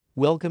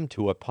Welcome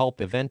to a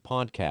Pulp Event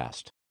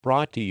podcast,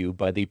 brought to you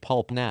by the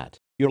Pulp Net,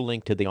 your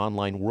link to the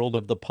online world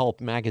of the pulp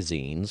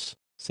magazines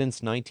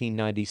since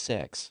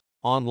 1996,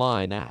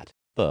 online at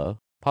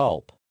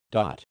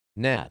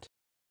thepulp.net.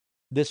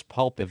 This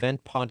Pulp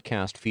Event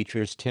podcast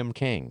features Tim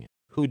King,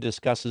 who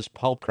discusses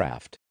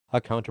pulpcraft, a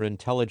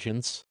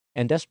counterintelligence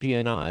and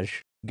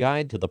espionage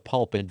guide to the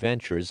pulp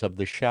adventures of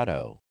the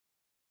Shadow.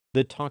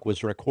 The talk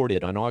was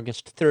recorded on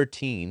August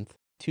 13th,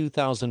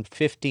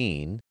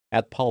 2015,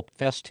 at Pulp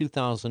Fest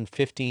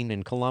 2015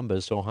 in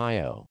Columbus,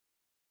 Ohio.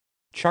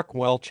 Chuck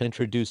Welch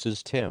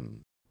introduces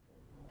Tim.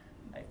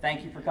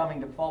 Thank you for coming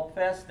to Pulp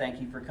Fest.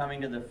 Thank you for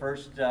coming to the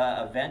first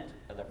event,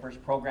 the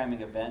first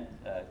programming event,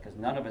 because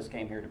none of us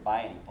came here to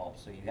buy any pulp,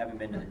 so you haven't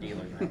been to the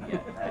dealer's room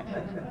yet, right?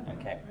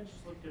 Okay. I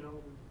just looked it over.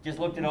 Just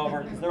looked it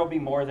over, because there will be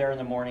more there in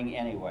the morning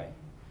anyway.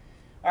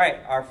 All right,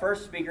 our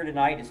first speaker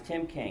tonight is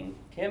Tim King.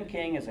 Tim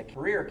King is a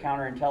career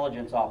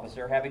counterintelligence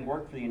officer, having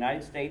worked for the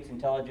United States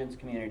intelligence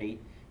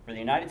community, I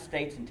had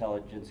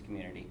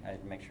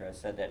to make sure I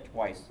said that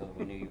twice so that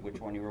we knew which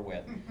one you were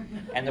with,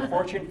 and the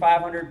Fortune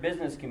 500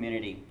 business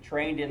community.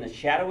 Trained in the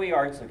shadowy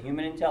arts of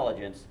human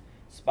intelligence,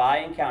 spy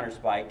and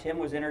counterspy, Tim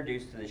was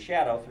introduced to the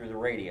Shadow through the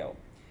radio.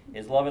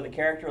 His love of the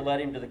character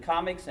led him to the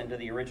comics and to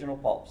the original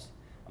pulps.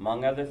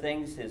 Among other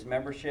things, his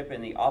membership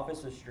in the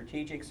Office of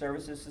Strategic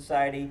Services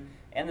Society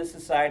and the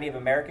Society of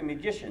American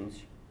Magicians,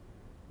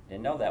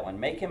 didn't know that one,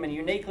 make him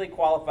uniquely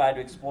qualified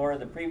to explore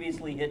the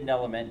previously hidden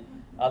element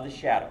of the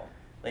Shadow.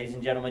 Ladies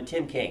and gentlemen,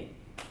 Tim King.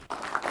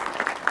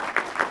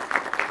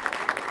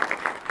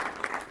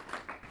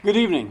 Good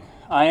evening.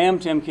 I am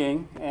Tim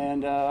King,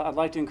 and I'd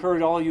like to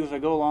encourage all of you as I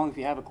go along, if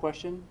you have a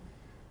question,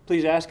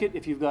 please ask it.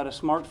 If you've got a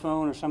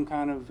smartphone or some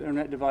kind of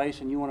internet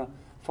device and you want to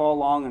follow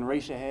along and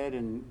race ahead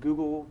and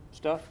Google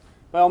stuff,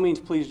 by all means,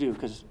 please do,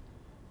 because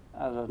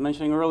as I was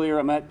mentioning earlier,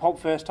 I'm at Pulp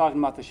Fest talking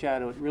about the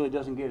Shadow. It really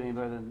doesn't get any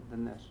better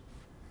than this.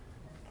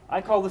 I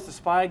call this the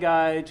Spy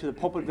Guide to the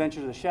Pulp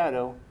Adventures of the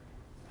Shadow.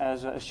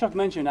 As Chuck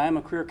mentioned, I am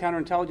a career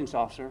counterintelligence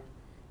officer,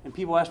 and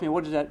people ask me,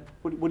 what do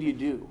you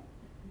do?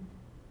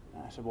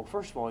 And I said, well,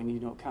 first of all, you need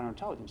to know what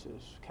counterintelligence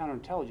is.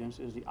 Counterintelligence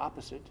is the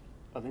opposite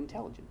of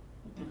intelligent.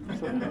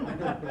 So,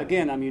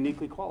 again, I'm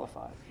uniquely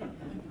qualified.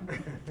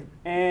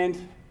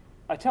 And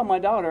I tell my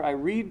daughter, I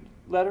read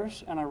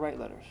letters and I write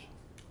letters.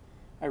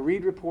 I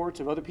read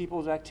reports of other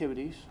people's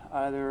activities,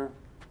 either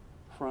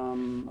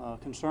from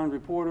concerned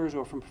reporters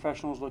or from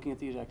professionals looking at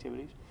these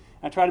activities.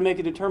 And I try to make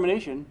a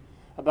determination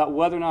about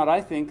whether or not I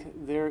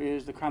think there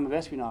is the crime of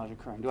espionage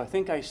occurring. Do I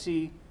think I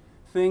see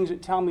things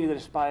that tell me that a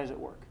spy is at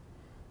work?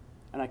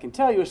 And I can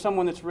tell you, as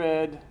someone that's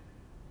read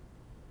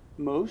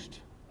most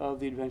of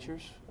the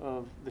adventures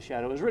of the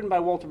Shadow, it was written by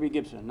Walter B.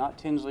 Gibson, not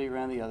Tinsley or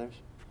any of the others.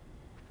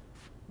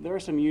 There are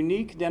some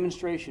unique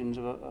demonstrations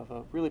of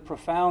a really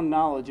profound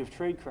knowledge of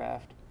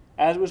tradecraft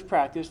as it was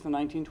practiced in the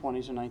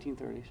 1920s and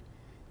 1930s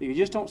that you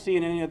just don't see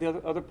in any of the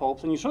other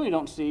pulps, and you certainly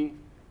don't see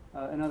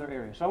in other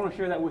areas. So I want to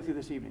share that with you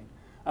this evening.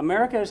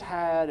 America has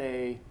had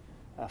a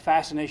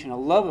fascination, a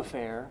love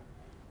affair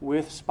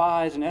with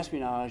spies and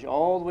espionage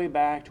all the way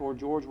back toward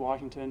George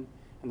Washington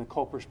and the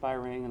Culper spy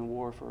ring and the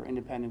War for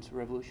Independence, the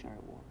Revolutionary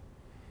War.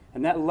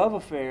 And that love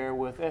affair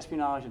with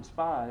espionage and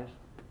spies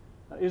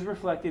is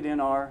reflected in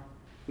our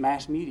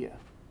mass media,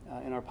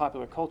 in our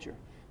popular culture.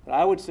 But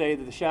I would say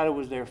that the Shadow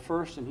was there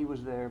first and he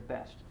was there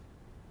best.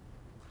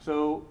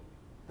 So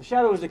the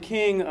Shadow was the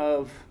king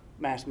of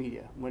mass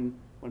media. When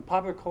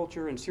popular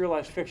culture and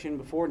serialized fiction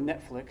before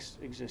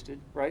Netflix existed,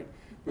 right?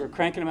 We were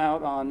cranking them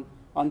out on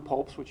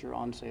pulps, which are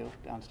on sale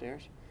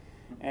downstairs.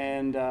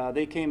 And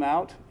they came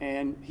out,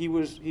 and he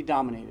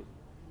dominated.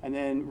 And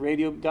then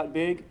radio got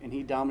big, and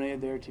he dominated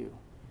there too.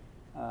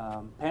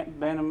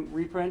 Bantam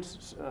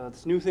reprints,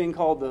 this new thing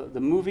called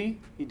the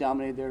movie, he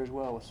dominated there as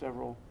well with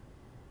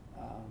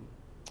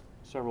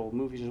several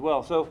movies as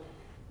well. So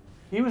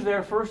he was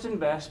there first and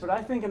best, but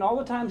I think in all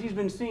the times he's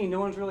been seen, no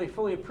one's really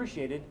fully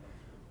appreciated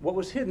what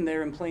was hidden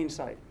there in plain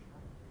sight.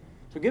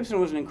 So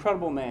Gibson was an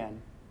incredible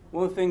man.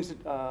 One of the things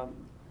that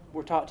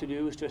we're taught to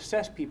do is to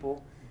assess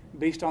people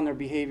based on their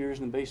behaviors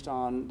and based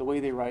on the way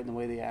they write and the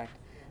way they act.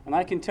 And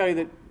I can tell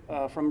you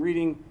that from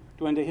reading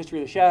Duende History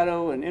of the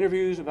Shadow and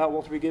interviews about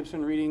Walter B.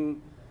 Gibson, reading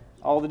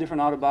all the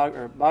different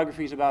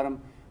biographies about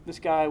him, this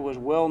guy was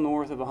well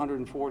north of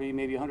 140,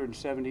 maybe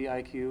 170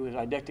 IQ. His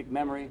eidetic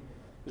memory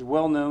is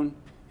well known.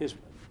 His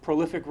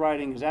prolific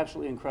writing is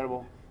absolutely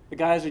incredible. The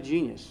guy is a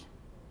genius.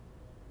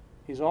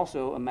 He's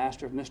also a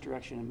master of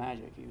misdirection and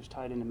magic. He was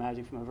tied into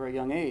magic from a very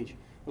young age.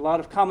 A lot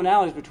of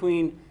commonalities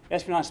between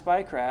espionage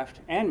spycraft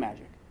and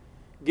magic.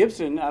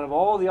 Gibson, out of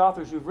all the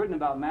authors who've written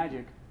about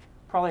magic,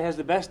 probably has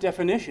the best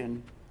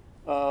definition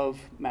of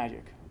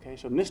magic. Okay,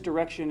 so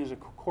misdirection is a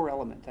core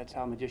element. That's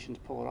how magicians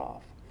pull it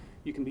off.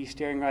 You can be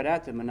staring right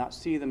at them and not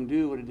see them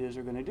do what it is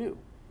they're going to do.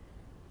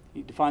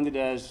 He defined it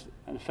as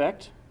an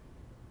effect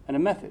and a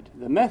method.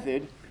 The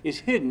method is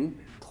hidden,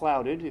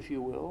 clouded, if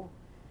you will,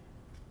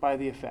 by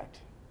the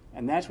effect.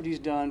 And that's what he's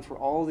done for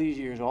all these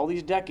years, all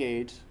these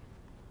decades,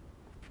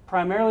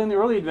 primarily in the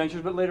early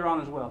adventures, but later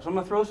on as well. So I'm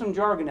going to throw some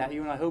jargon at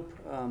you, and I hope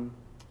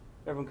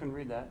everyone can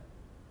read that.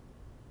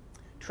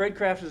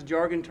 Tradecraft is a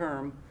jargon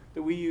term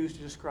that we use to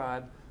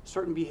describe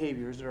certain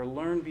behaviors that are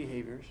learned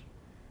behaviors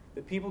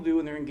that people do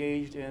when they're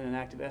engaged in an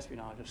act of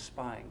espionage, of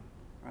spying,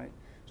 right?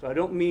 So I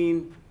don't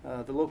mean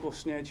the local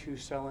snitch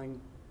who's selling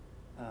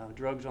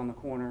drugs on the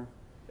corner.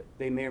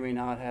 They may or may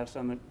not have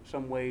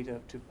some way to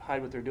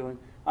hide what they're doing.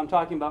 I'm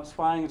talking about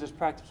spying as is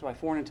practiced by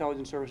foreign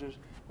intelligence services,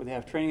 where they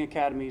have training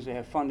academies, they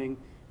have funding,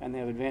 and they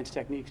have advanced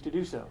techniques to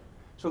do so.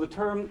 So the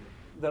term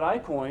that I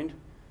coined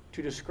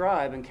to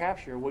describe and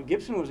capture what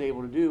Gibson was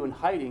able to do in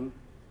hiding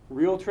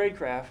real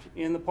tradecraft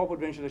in the pulp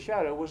adventure of the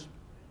shadow was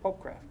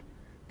pulpcraft.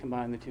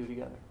 Combine the two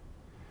together.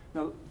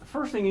 Now, the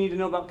first thing you need to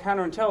know about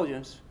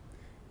counterintelligence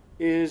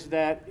is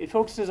that it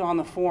focuses on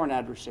the foreign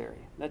adversary.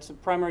 That's the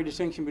primary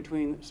distinction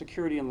between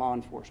security and law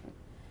enforcement.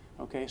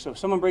 Okay, so if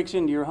someone breaks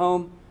into your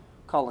home,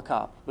 call a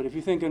cop. But if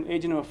you think an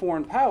agent of a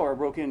foreign power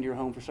broke into your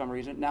home for some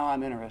reason, now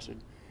I'm interested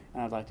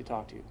and I'd like to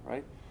talk to you,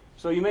 right?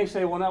 So you may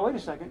say, well, now wait a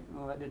second.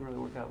 Well, that didn't really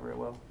work out very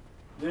well.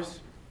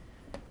 This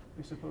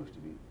is supposed to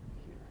be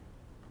here.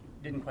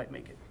 Didn't quite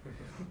make it.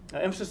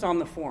 Emphasis on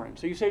the foreign.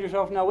 So you say to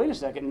yourself, now wait a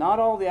second. Not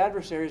all the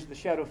adversaries the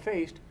shadow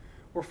faced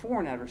were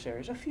foreign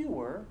adversaries. A few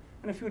were,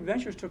 and a few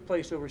adventures took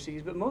place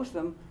overseas, but most of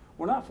them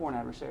were not foreign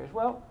adversaries.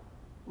 Well,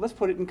 let's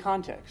put it in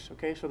context,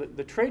 okay? So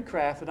the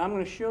tradecraft that I'm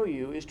going to show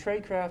you is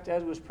tradecraft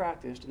as was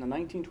practiced in the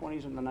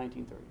 1920s and the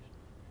 1930s.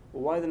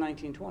 Well, why the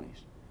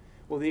 1920s?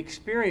 Well, the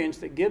experience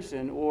that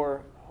Gibson,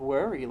 or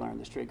whoever he learned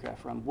this tradecraft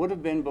from, would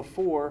have been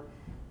before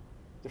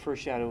the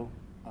first Shadow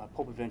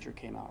pulp adventure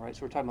came out, right?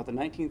 So we're talking about the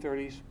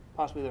 1930s,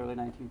 possibly the early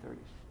 1930s,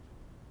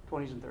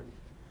 20s and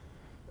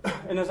 30s.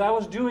 And as I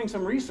was doing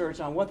some research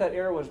on what that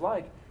era was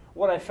like,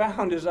 what I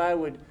found is I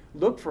would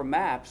look for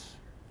maps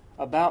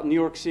about New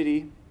York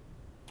City,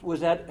 was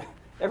that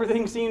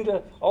everything seemed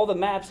to, all the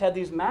maps had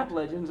these map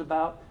legends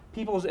about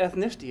people's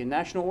ethnicity and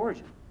national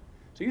origin.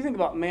 So you think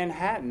about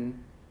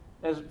Manhattan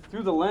as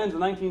through the lens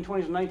of the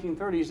 1920s and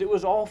 1930s, it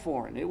was all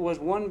foreign. It was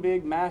one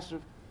big,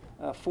 massive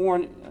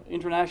foreign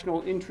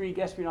international intrigue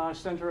espionage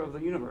center of the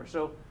universe.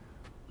 So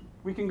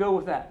we can go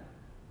with that.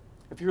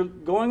 If you're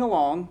going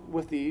along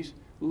with these,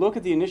 look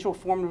at the initial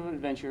formative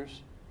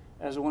adventures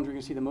as the ones where you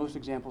can see the most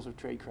examples of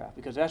tradecraft,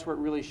 because that's where it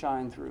really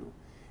shined through.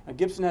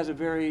 Gibson has a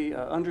very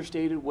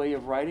understated way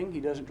of writing. He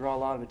doesn't draw a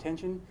lot of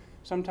attention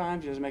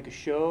sometimes. He doesn't make a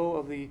show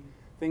of the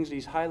things that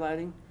he's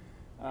highlighting.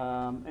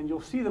 And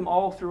you'll see them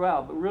all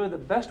throughout, but really the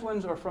best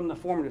ones are from the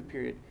formative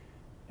period.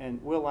 And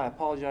Will, I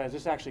apologize,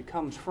 this actually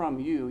comes from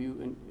you.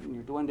 You in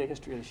your Duende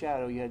History of the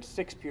Shadow, you had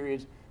 6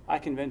 periods. I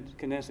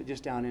condensed it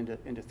just down into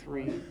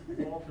 3.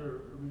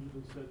 Walter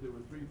originally said there were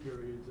 3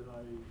 periods, and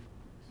I...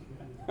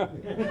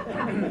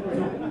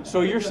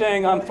 So you're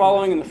saying I'm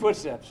following in the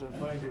footsteps of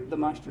the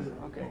maestro.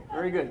 Okay,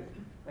 very good.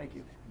 Thank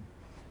you.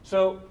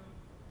 So,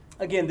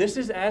 again, this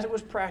is as it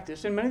was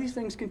practiced, and many of these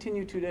things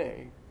continue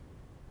today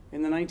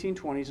in the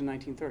 1920s and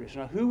 1930s.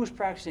 Now, who was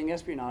practicing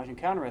espionage and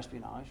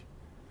counter-espionage,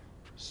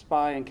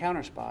 spy and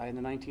counter-spy in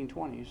the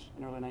 1920s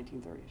and early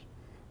 1930s?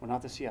 Well,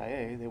 not the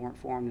CIA. They weren't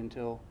formed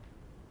until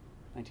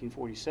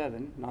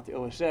 1947. Not the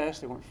OSS.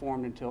 They weren't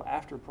formed until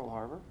after Pearl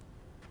Harbor.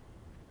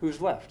 Who's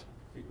left?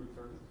 Secret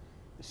Service.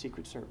 The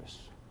Secret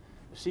Service.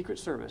 The Secret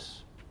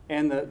Service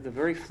and the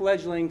very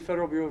fledgling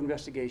Federal Bureau of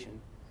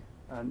Investigation,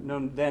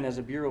 known then as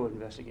the Bureau of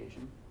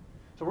Investigation.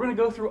 So we're going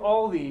to go through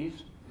all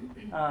these,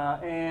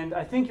 and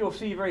I think you'll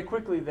see very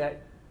quickly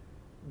that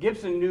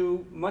Gibson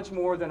knew much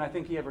more than I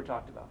think he ever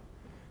talked about.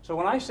 So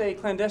when I say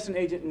clandestine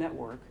agent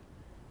network,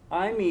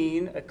 I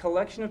mean a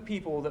collection of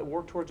people that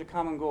work towards a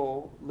common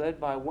goal led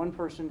by one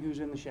person who's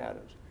in the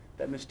shadows,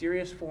 that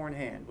mysterious foreign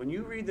hand. When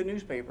you read the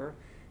newspaper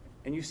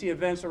and you see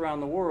events around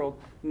the world,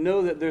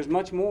 know that there's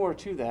much more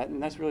to that,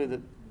 and that's really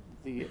the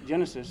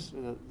genesis,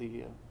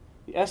 the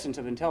essence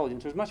of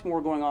intelligence. There's much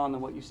more going on than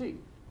what you see.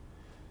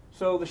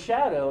 So the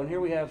shadow, and here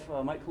we have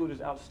Mike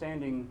Kaluta's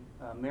outstanding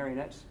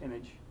marionette's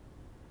image.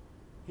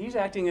 He's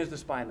acting as the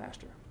spy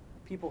master.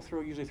 People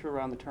usually throw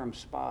around the term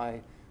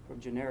spy sort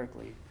of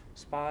generically.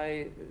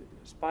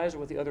 Spies are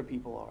what the other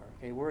people are.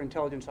 Okay, we're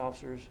intelligence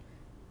officers.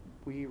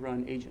 We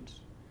run agents.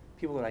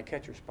 People that I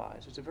catch are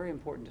spies. It's a very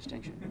important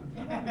distinction.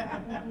 All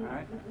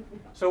right.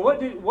 So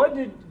what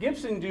did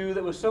Gibson do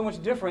that was so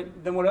much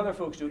different than what other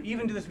folks do,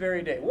 even to this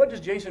very day? What does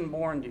Jason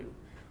Bourne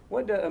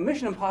do?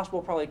 Mission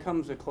Impossible probably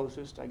comes the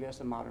closest, I guess,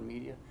 in modern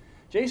media.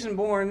 Jason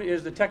Bourne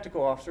is the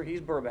technical officer.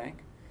 He's Burbank.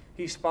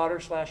 He's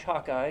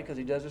spotter/Hawkeye because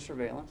he does the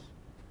surveillance.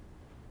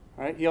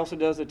 All right. He also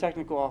does the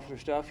technical officer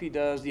stuff. He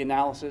does the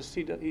analysis.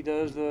 He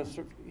does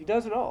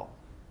it all.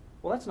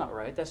 Well, that's not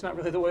right. That's not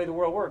really the way the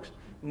world works.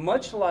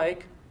 Much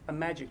like a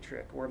magic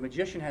trick where a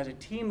magician has a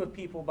team of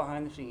people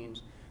behind the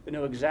scenes that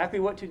know exactly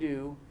what to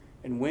do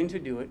and when to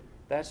do it.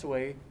 That's the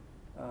way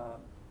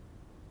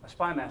a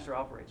spy master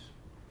operates.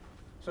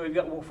 So we've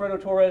got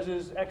Wilfredo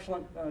Torres's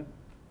excellent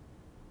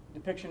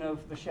depiction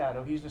of the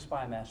shadow. He's the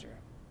spy master.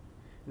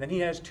 And then he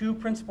has 2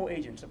 principal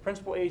agents. A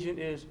principal agent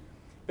is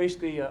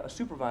basically a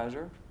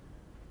supervisor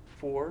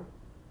for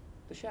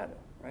the shadow,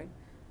 right?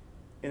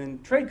 In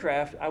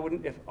tradecraft,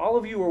 if all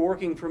of you were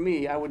working for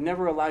me, I would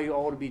never allow you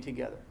all to be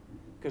together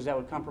because that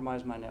would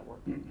compromise my network.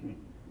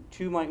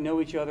 Two might know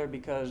each other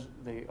because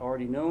they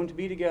already known to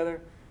be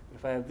together. But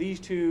if I have these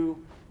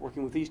two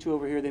working with these two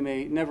over here, they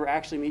may never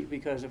actually meet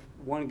because if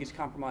one gets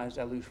compromised,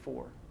 I lose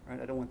four.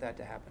 Right? I don't want that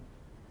to happen.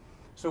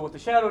 So what the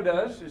shadow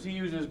does is he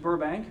uses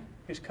Burbank,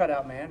 his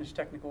cutout man, his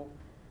technical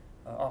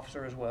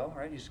officer as well.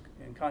 Right? He's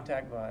in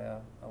contact by a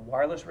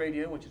wireless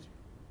radio, which is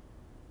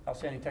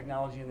outstanding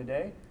technology in the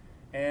day,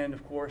 and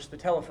of course the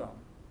telephone.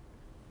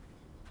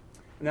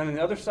 And then on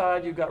the other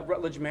side, you've got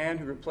Rutledge Mann,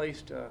 who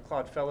replaced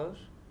Claude Fellows,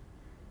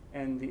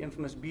 and the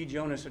infamous B.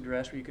 Jonas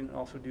address, where you can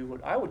also do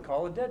what I would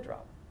call a dead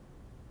drop.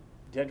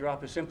 Dead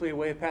drop is simply a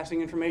way of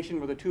passing information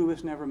where the two of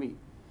us never meet.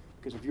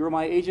 Because if you're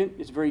my agent,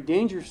 it's very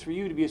dangerous for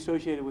you to be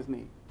associated with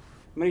me.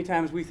 Many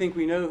times we think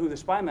we know who the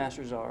spy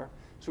masters are,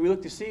 so we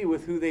look to see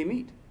with who they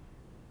meet.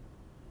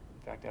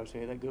 In fact, I would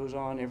say that goes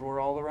on everywhere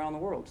all around the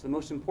world. So the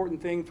most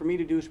important thing for me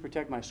to do is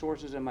protect my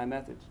sources and my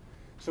methods.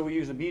 So we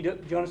use the B.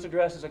 Jonas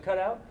address as a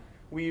cutout.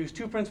 We use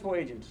two principal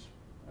agents,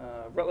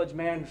 Rutledge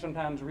Mann, who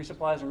sometimes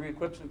resupplies and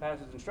re-equips and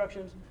passes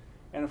instructions,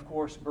 and of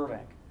course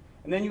Burbank.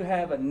 And then you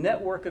have a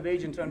network of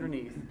agents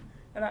underneath.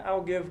 And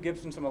I'll give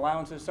Gibson some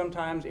allowances.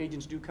 Sometimes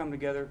agents do come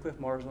together. Cliff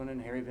Marsland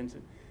and Harry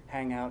Vincent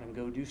hang out and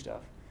go do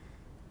stuff.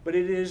 But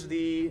it is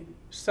the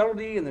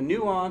subtlety and the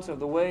nuance of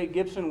the way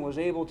Gibson was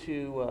able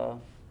to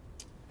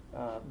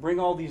bring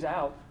all these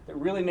out that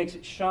really makes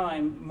it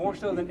shine more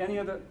so than any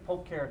other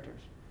pulp characters.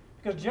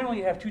 Because generally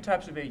you have two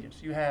types of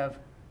agents. You have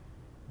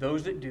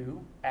those that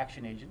do,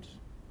 action agents,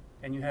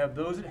 and you have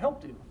those that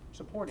help do,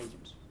 support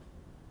agents.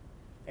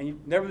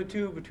 And never the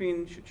two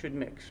between should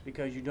mix,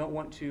 because you don't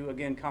want to,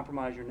 again,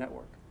 compromise your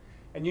network.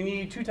 And you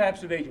need two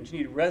types of agents. You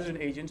need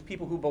resident agents,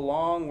 people who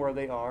belong where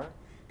they are,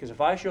 because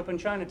if I show up in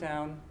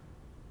Chinatown,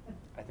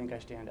 I think I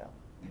stand out,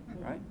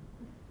 right?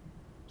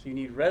 So you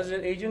need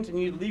resident agents, and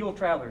you need legal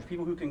travelers,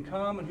 people who can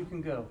come and who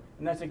can go.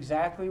 And that's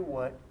exactly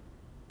what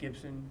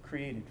Gibson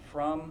created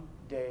from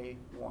day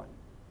one.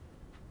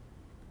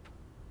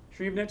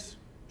 Schriebnitz,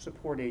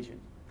 support agent.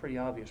 Pretty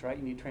obvious, right?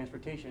 You need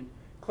transportation.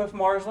 Cliff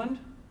Marsland,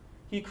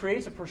 he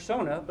creates a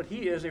persona, but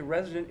he is a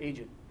resident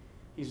agent.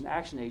 He's an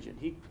action agent.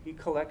 He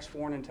collects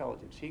foreign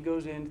intelligence. He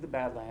goes into the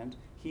Badlands.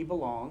 He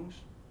belongs,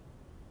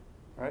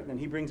 right? And then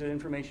he brings that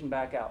information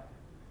back out.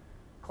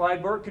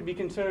 Clyde Burke could be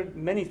considered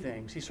many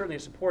things. He's certainly a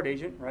support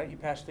agent, right? He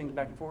passes things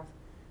back and forth.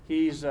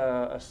 He's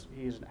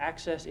an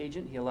access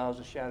agent. He allows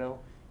the shadow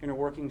inner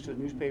workings to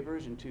the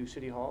newspapers and to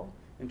City Hall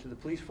and to the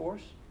police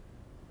force.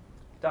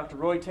 Dr.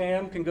 Roy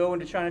Tam can go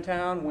into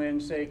Chinatown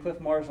when, say, Cliff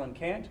Marsland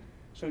can't.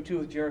 So too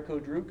with Jericho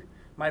Druk.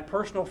 My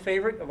personal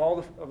favorite of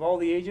all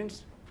the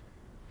agents,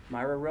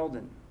 Myra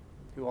Reldon,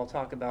 who I'll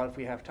talk about if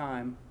we have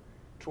time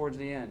towards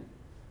the end.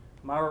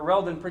 Myra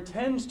Reldon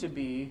pretends to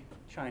be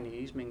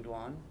Chinese, Ming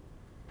Duan.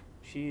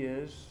 She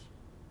is,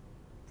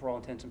 for all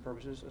intents and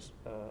purposes,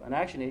 an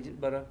action agent,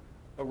 but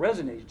a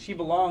resident agent. She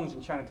belongs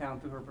in Chinatown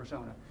through her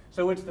persona.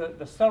 So it's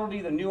the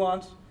subtlety, the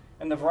nuance,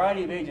 and the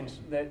variety of agents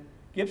that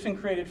Gibson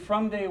created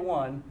from day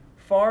one,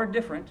 far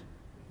different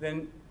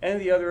than any of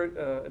the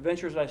other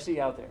adventures I see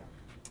out there.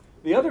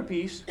 The other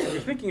piece, when you're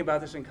thinking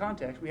about this in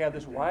context, we have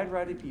this wide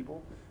variety of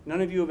people.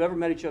 None of you have ever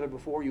met each other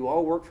before. You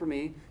all work for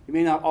me. You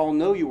may not all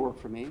know you work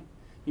for me.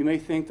 You may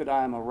think that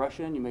I'm a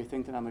Russian. You may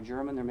think that I'm a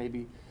German. There may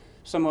be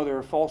some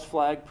other false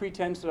flag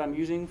pretense that I'm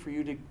using for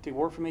you to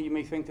work for me. You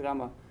may think that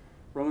I'm a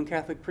Roman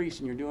Catholic priest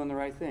and you're doing the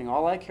right thing.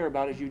 All I care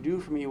about is you do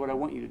for me what I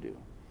want you to do.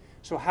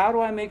 So how do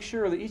I make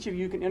sure that each of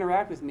you can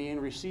interact with me and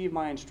receive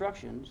my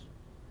instructions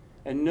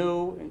and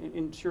know and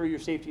ensure your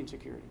safety and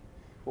security?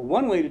 Well,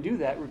 one way to do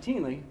that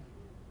routinely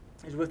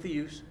is with the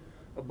use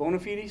of bona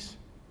fides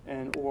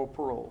and oral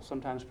parole,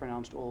 sometimes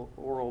pronounced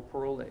oral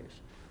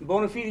paroles.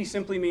 Bona fide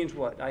simply means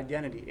what?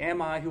 Identity.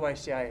 Am I who I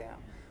say I am?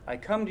 I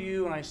come to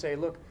you and I say,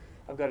 look,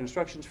 I've got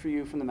instructions for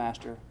you from the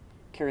master.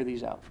 Carry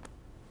these out.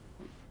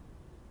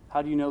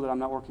 How do you know that I'm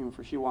not working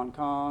for Shiwan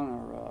Khan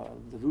or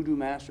the voodoo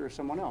master or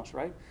someone else,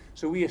 right?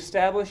 So we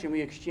establish and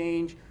we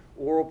exchange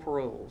oral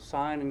paroles,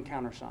 sign and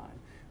countersign.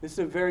 This is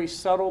a very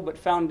subtle but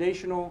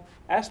foundational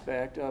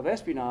aspect of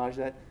espionage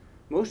that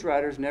most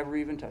writers never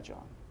even touch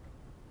on.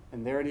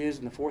 And there it is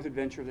in the fourth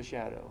adventure of the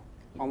Shadow,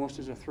 almost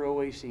as a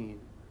throwaway scene.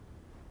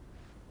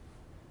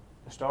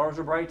 The stars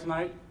are bright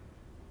tonight,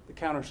 the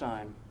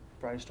countersign,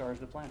 brightest stars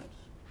of the planets.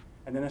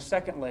 And then a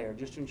second layer,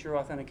 just to ensure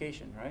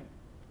authentication, right?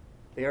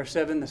 They are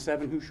seven, the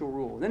seven who shall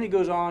rule. And then he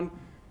goes on,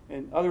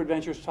 and other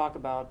adventures talk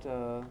about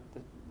the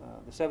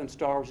seventh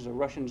star, which is a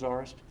Russian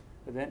czarist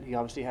event. He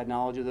obviously had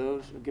knowledge of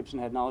those. Gibson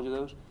had knowledge of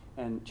those.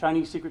 And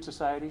Chinese secret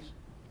societies.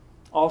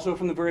 Also,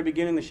 from the very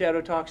beginning, the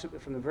Shadow talks,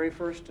 from the very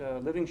first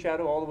living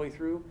Shadow all the way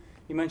through,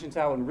 he mentions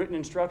how in written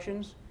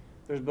instructions,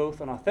 there's both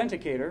an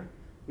authenticator,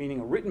 meaning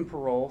a written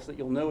parole, so that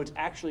you'll know it's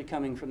actually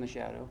coming from the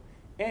Shadow,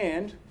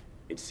 and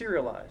it's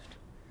serialized.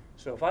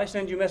 So if I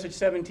send you message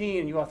 17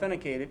 and you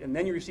authenticate it, and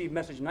then you receive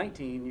message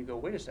 19, and you go,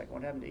 wait a second,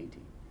 what happened to 18?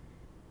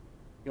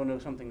 You'll know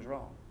something's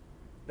wrong.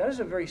 That is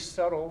a very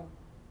subtle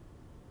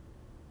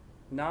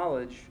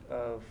knowledge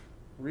of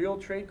real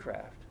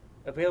tradecraft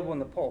available in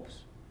the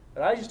pulps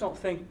that I just don't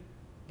think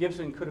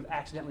Gibson could have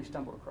accidentally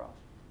stumbled across.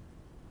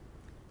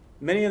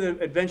 Many of the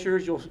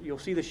adventures, you'll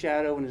see the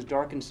shadow in his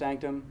darkened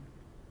sanctum.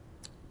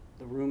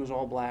 The room is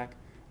all black,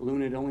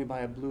 illuminated only by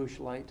a bluish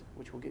light,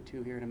 which we'll get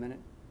to here in a minute.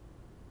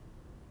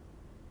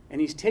 And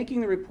he's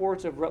taking the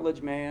reports of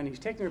Rutledge Mann, he's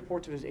taking the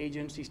reports of his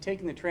agents, he's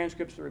taking the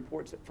transcripts of the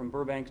reports from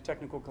Burbank's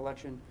technical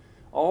collection,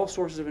 all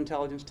sources of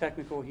intelligence,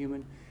 technical,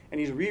 human,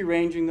 and he's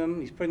rearranging them,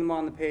 he's putting them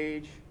on the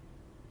page,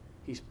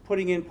 he's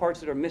putting in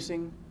parts that are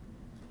missing.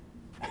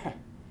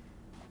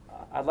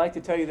 I'd like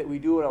to tell you that we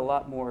do it a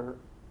lot more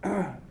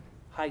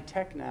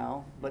high-tech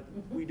now, but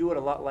we do it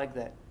a lot like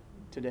that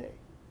today.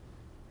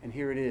 And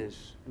here it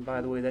is. And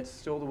by the way, that's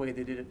still the way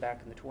they did it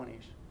back in the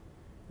 20s.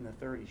 In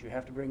the 30s. You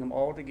have to bring them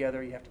all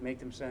together. You have to make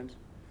them sense,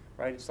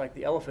 right? It's like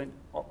the elephant,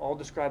 all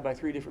described by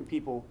 3 different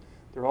people.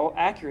 They're all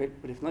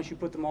accurate, but unless you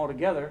put them all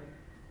together,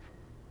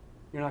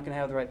 you're not going to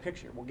have the right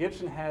picture. Well,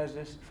 Gibson has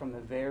this from the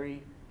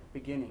very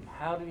beginning.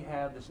 How did he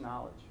have this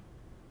knowledge?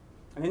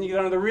 And then you get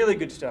on to the really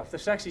good stuff, the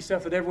sexy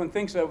stuff that everyone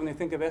thinks of when they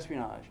think of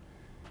espionage,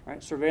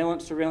 right?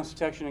 Surveillance, surveillance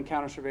detection, and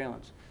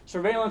counter-surveillance.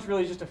 Surveillance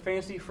really is just a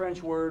fancy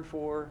French word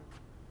for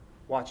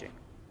watching.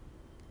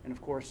 And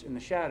of course, in the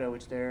shadow,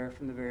 it's there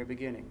from the very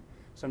beginning.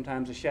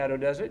 Sometimes the shadow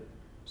does it.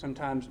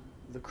 Sometimes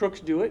the crooks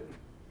do it.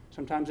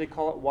 Sometimes they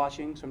call it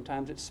watching.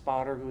 Sometimes it's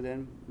Spotter, who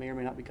then may or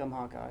may not become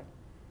Hawkeye.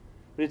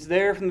 But it's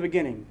there from the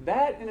beginning.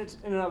 That in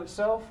and of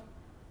itself,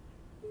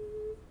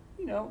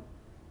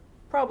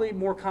 probably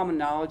more common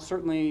knowledge.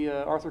 Certainly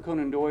Arthur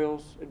Conan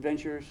Doyle's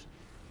adventures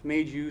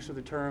made use of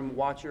the term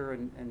watcher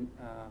and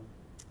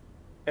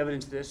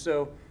evidence this.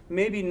 So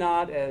maybe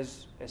not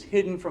as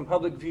hidden from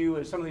public view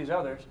as some of these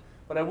others.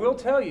 But I will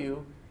tell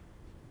you,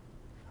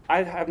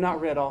 I have not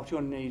read all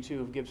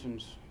 282 of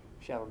Gibson's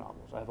shadow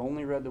novels. I've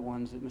only read the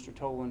ones that Mr.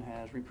 Tolan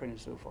has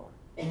reprinted so far.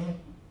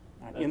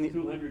 That's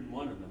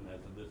 201 of them as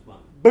of this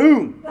month.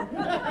 Boom!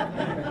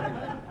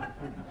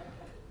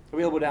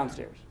 Available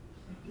downstairs.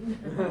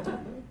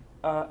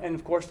 And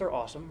of course, they're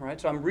awesome, right?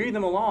 So I'm reading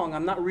them along.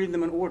 I'm not reading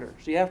them in order.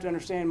 So you have to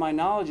understand my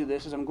knowledge of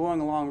this as I'm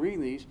going along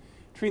reading these,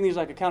 treating these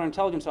like a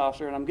counterintelligence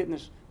officer, and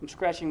I'm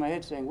scratching my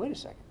head saying, wait a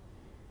second.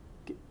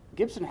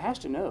 Gibson has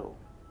to know.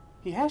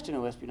 He has to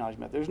know espionage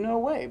method. There's no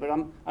way. But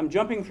I'm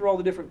jumping through all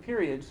the different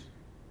periods,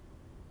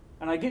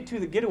 and I get to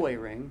the getaway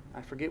ring.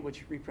 I forget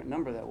which reprint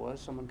number that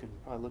was. Someone can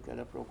probably look that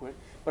up real quick.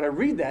 But I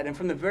read that, and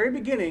from the very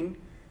beginning,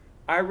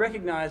 I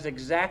recognize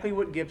exactly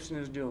what Gibson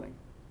is doing.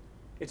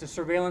 It's a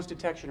surveillance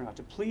detection route. It's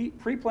a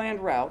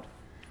pre-planned route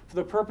for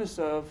the purpose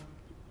of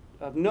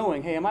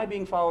knowing, hey, am I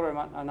being followed or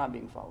am I not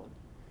being followed?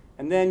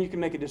 And then you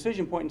can make a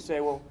decision point and say,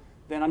 well,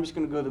 then I'm just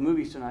going to go to the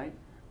movies tonight,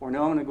 or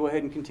no, I'm going to go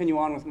ahead and continue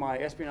on with my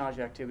espionage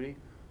activity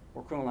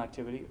or criminal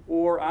activity,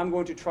 or I'm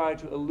going to try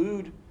to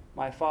elude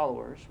my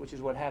followers, which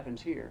is what happens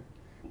here.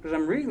 Because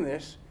I'm reading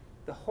this,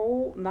 the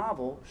whole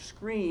novel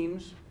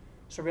screams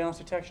surveillance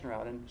detection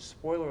route, and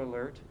spoiler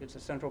alert, it's a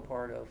central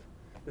part of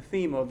the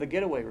theme of The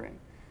Getaway Ring.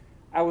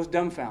 I was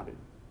dumbfounded.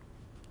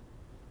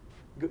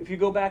 If you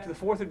go back to the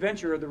 4th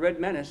adventure of the Red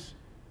Menace,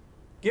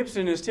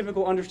 Gibson, in his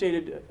typical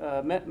understated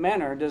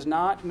manner, does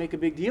not make a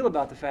big deal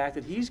about the fact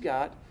that he's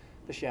got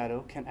the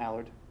shadow, Kent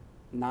Allard,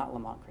 not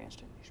Lamont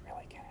Cranston. He's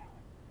really Kent Allard.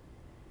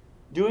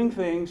 Doing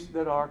things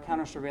that are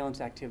counter-surveillance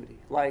activity.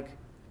 Like,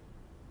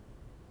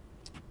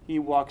 he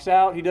walks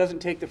out, he doesn't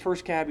take the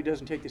first cab, he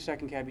doesn't take the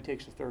second cab, he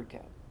takes the third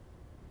cab.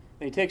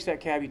 Then he takes that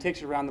cab, he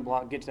takes it around the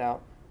block, gets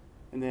out,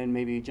 and then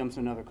maybe he jumps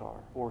in another car.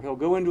 Or he'll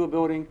go into a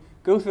building,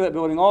 go through that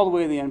building all the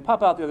way to the end,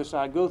 pop out the other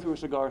side, go through a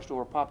cigar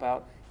store, pop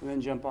out, and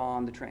then jump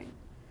on the train.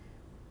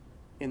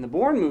 In the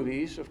Bourne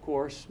movies, of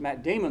course,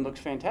 Matt Damon looks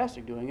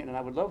fantastic doing it, and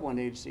I would love one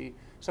day to see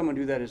someone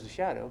do that as a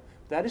shadow.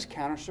 That is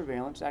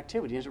counter-surveillance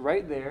activity. It's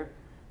right there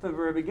from the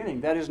very beginning.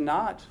 That is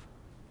not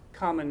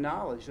common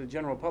knowledge to the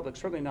general public,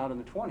 certainly not in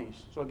the 20s.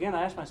 So again,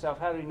 I asked myself,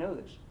 how did he know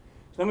this?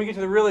 So then we get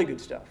to the really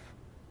good stuff.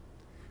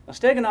 Now,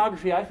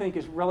 steganography, I think,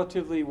 is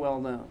relatively well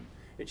known.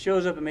 It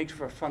shows up and makes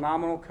for a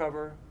phenomenal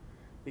cover.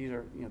 These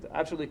are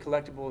absolutely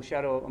collectible.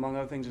 Shadow, among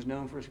other things, is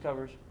known for his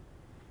covers.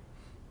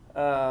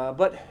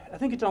 But I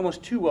think it's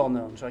almost too well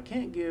known, so I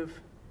can't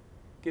give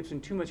Gibson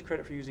too much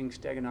credit for using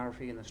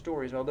steganography in the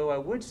stories, although I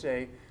would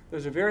say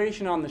there's a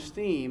variation on this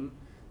theme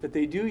that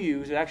they do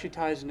use. It actually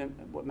ties into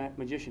what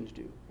magicians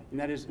do, and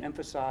that is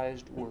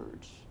emphasized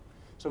words.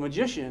 So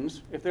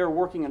magicians, if they're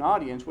working an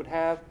audience, would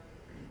have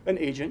an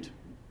agent,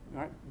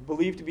 right,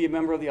 believed to be a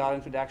member of the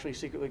audience, but actually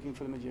secretly looking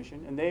for the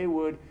magician, and they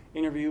would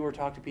interview or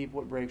talk to people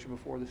at breaks or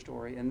before the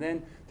story, and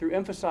then through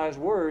emphasized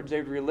words, they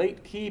would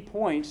relate key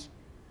points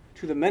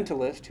to the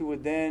mentalist, who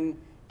would then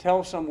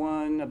tell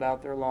someone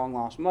about their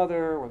long-lost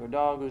mother or their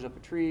dog who's up a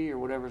tree or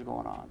whatever's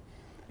going on.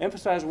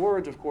 Emphasized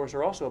words, of course,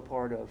 are also a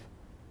part of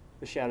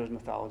the Shadows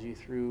mythology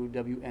through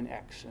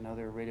WNX and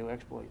other radio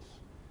exploits.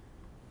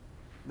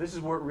 This is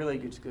where it really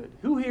gets good.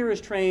 Who here is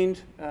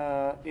trained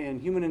in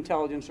human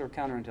intelligence or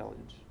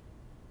counterintelligence?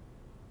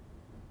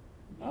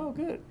 Oh,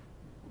 good.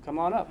 Come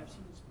on up.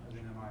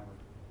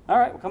 All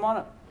right, well, come on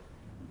up.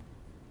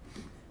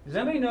 Does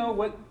anybody know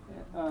what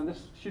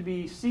this should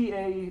be?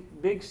 Ca,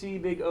 big C,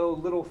 big O,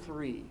 little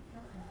 3.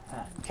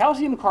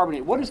 Calcium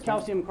carbonate. What is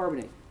calcium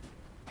carbonate?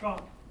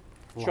 Chalk.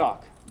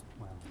 Chalk.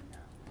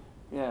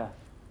 Yeah.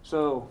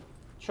 So,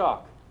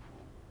 chalk.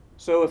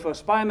 So if a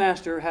spy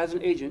master has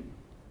an agent,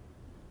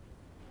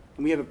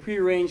 and we have a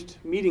prearranged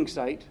meeting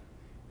site,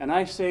 and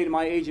I say to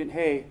my agent,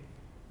 hey,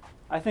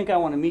 I think I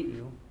want to meet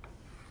you.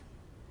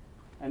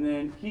 And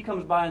then he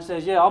comes by and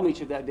says, yeah, I'll meet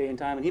you that day and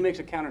time. And he makes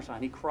a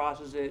countersign. He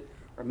crosses it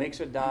or makes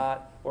a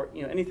dot or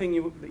anything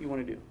that you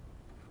want to do.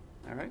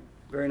 All right?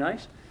 Very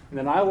nice. And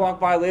then I walk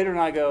by later and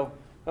I go,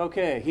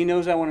 okay, he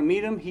knows I want to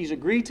meet him. He's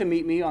agreed to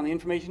meet me on the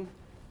information.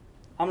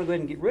 I'm going to go ahead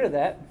and get rid of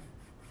that.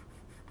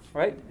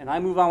 Right? And I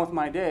move on with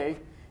my day.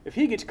 If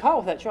he gets caught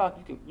with that chalk,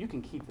 you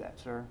can keep that,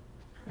 sir.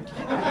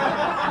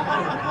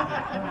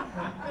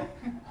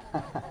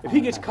 If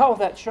he gets caught with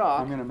that chalk,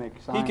 I'm going to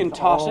make signs he can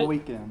toss all it.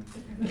 weekend.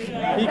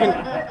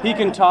 He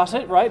can toss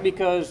it, right?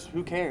 Because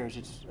who cares?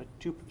 It's a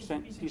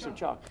 2% piece of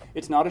chalk.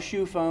 It's not a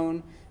shoe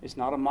phone. It's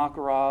not a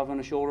Makarov and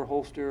a shoulder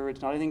holster.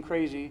 It's not anything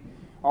crazy.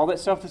 All that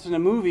stuff that's in the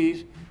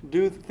movies,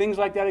 do things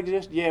like that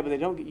exist? Yeah, but they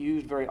don't get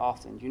used very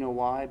often. Do you know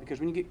why? Because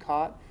when you get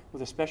caught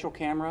with a special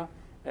camera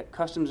at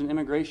Customs and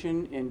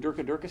Immigration in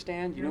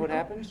Turkmenistan, you know what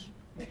happens?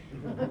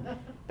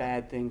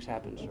 Bad things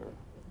happen, sir.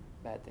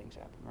 Bad things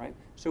happen, right?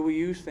 So we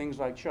use things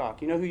like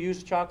chalk. You know who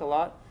used chalk a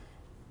lot?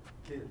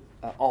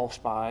 All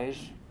spies,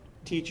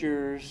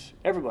 teachers,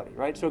 everybody,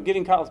 right? So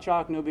getting caught with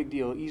chalk, no big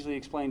deal, easily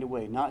explained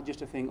away, not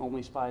just a thing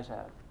only spies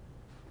have.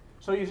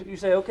 So you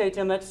say, okay,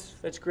 Tim,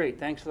 that's great.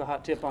 Thanks for the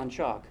hot tip on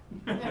chalk.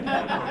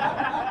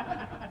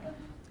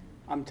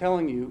 I'm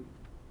telling you,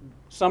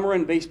 summer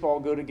and baseball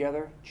go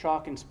together,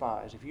 chalk and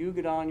spies. If you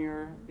get on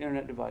your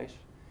internet device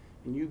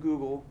and you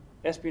Google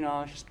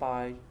espionage,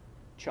 spy,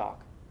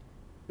 chalk,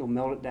 you'll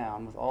melt it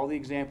down with all the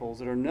examples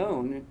that are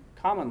known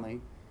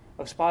commonly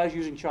of spies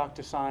using chalk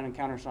to sign and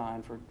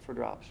countersign for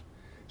drops.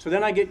 So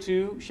then I get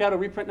to Shadow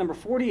reprint number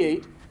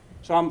 48.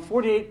 So I'm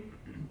 48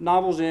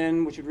 novels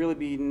in, which would really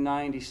be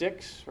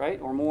 96, right,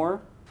 or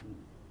more.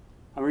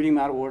 I'm reading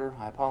them out of order.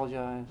 I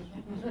apologize.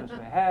 That's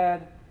what I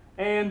had.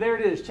 And there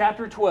it is,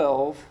 chapter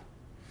 12.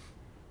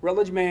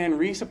 Rutledge Man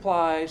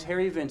resupplies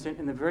Harry Vincent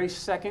in the very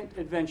second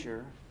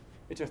adventure.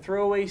 It's a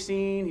throwaway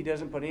scene. He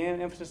doesn't put any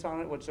emphasis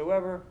on it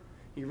whatsoever.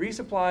 He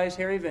resupplies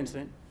Harry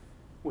Vincent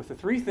with the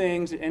three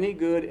things that any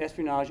good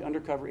espionage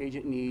undercover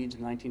agent needs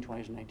in the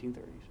 1920s and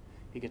 1930s.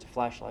 He gets a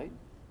flashlight.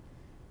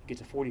 He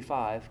gets a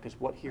 45, because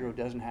what hero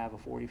doesn't have a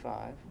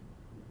 45? And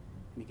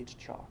he gets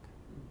chalk.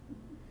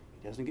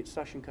 He doesn't get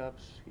suction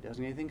cups. He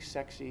doesn't get anything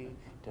sexy.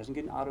 He doesn't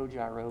get an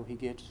autogyro. He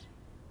gets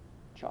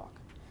chalk.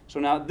 So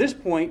now at this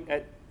point,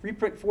 at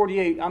reprint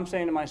 48, I'm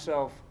saying to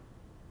myself,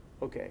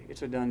 okay,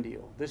 it's a done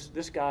deal.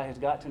 This guy has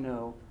got to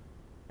know.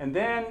 And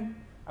then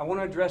I want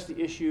to address the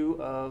issue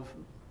of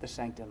the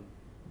sanctum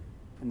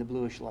and the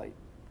bluish light.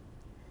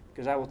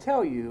 Because I will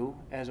tell you,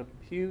 as a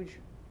huge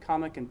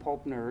comic and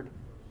pulp nerd,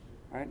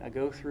 right, I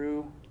go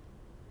through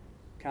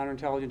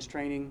counterintelligence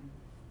training,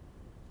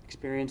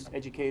 experienced,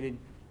 educated.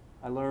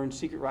 I learned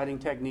secret writing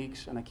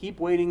techniques, and I keep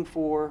waiting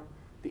for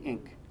the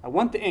ink. I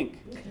want the ink.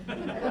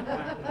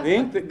 The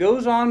ink that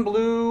goes on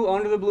blue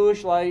under the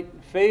bluish light,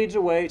 fades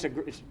away.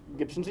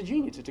 Gibson's a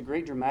genius. It's a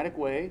great dramatic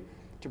way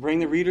to bring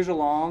the readers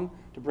along,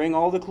 to bring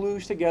all the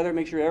clues together,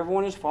 make sure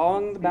everyone is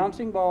following the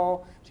bouncing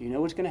ball so you know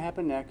what's going to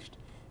happen next.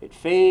 It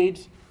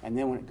fades, and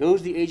then when it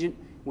goes to the agent,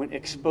 when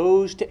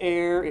exposed to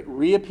air, it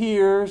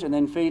reappears and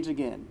then fades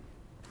again.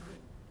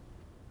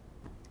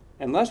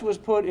 Unless it was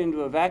put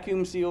into a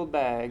vacuum-sealed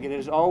bag, it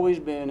has always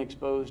been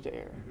exposed to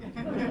air.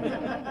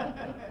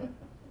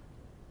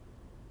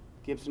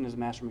 Gibson is a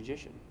master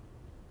magician.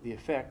 The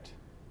effect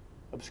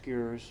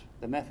obscures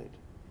the method.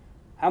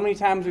 How many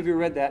times have you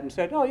read that and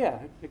said, oh yeah,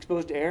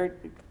 exposed to air,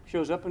 it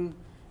shows up, and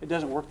it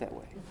doesn't work that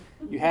way.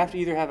 You have to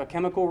either have a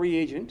chemical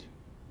reagent,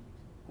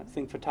 I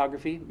think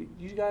photography,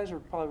 you guys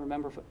probably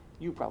remember,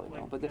 you probably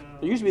don't, but there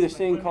used to be this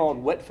thing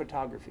called wet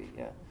photography,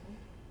 yeah.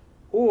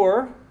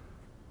 Or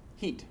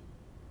heat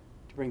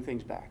to bring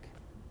things back.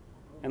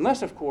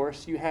 Unless, of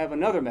course, you have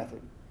another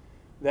method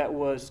that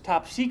was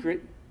top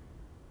secret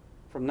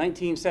from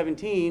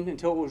 1917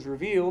 until it was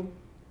revealed,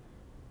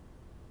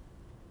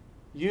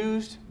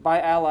 used by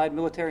Allied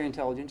military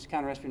intelligence,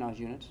 counterespionage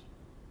units,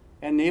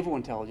 and naval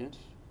intelligence.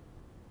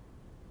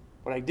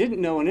 What I didn't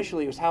know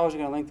initially was how I was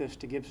going to link this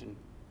to Gibson,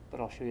 but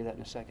I'll show you that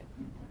in a second.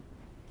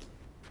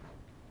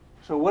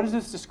 So what is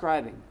this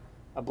describing?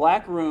 A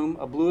black room,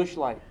 a bluish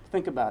light.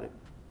 Think about it.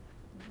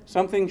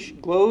 Something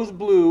glows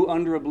blue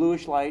under a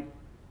bluish light.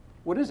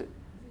 What is it?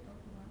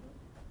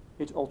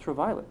 It's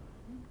ultraviolet.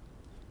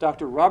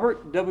 Dr.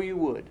 Robert W.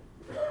 Wood.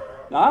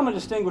 Now, I'm a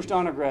distinguished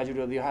honor graduate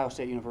of The Ohio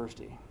State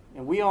University,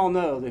 and we all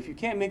know that if you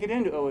can't make it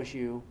into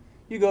OSU,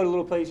 you go to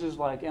little places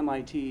like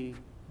MIT,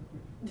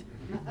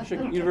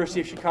 University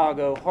of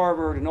Chicago,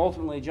 Harvard, and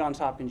ultimately Johns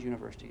Hopkins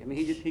University. I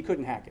mean, he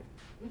couldn't hack it.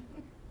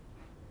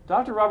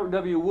 Dr. Robert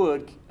W.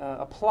 Wood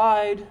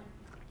applied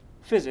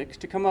physics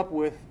to come up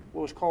with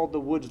what was called the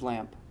Woods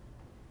lamp,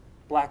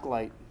 black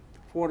light,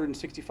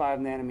 465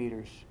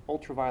 nanometers,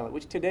 ultraviolet,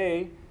 which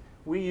today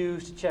we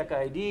use to check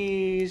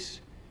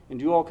IDs and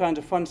do all kinds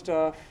of fun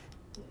stuff.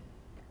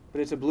 But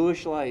it's a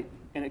bluish light,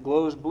 and it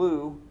glows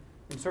blue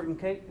in certain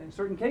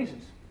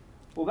cases.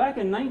 Well, back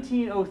in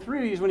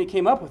 1903 is when he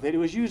came up with it. It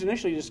was used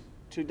initially just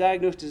to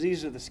diagnose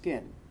diseases of the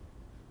skin.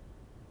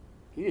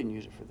 He didn't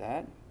use it for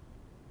that.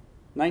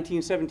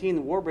 1917,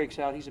 the war breaks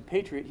out. He's a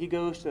patriot. He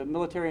goes to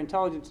military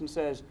intelligence and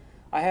says,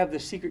 I have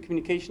this secret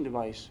communication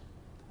device,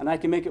 and I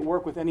can make it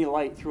work with any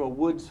light through a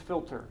Woods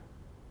filter.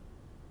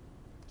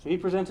 So he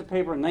presents a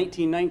paper in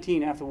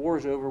 1919 after the war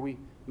is over. We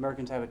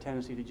Americans have a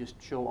tendency to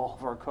just show all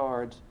of our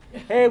cards.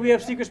 Hey, we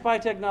have secret spy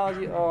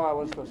technology. Oh, I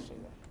wasn't supposed to say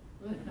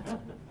that.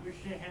 Wish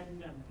I hadn't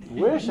done it.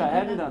 Wish I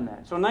hadn't done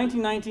that. So in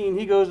 1919,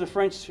 he goes to the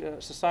French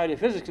Society of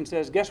Physics and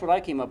says, guess what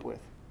I came up with?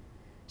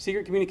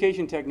 Secret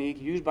communication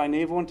technique used by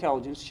naval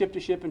intelligence, ship to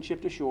ship and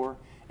ship to shore,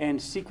 and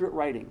secret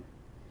writing.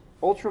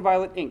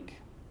 Ultraviolet ink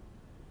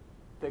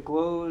that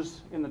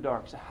glows in the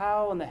dark. So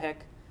how in the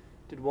heck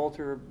did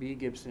Walter B.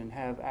 Gibson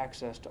have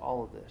access to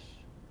all of this?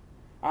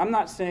 I'm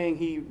not saying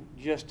he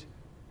just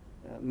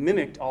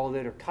mimicked all of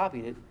it or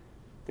copied it.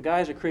 The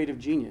guy's a creative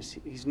genius.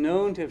 He's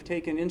known to have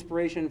taken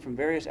inspiration from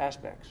various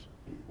aspects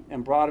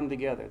and brought them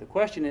together. The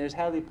question is,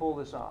 how do they pull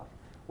this off?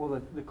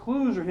 Well, the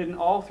clues are hidden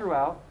all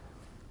throughout.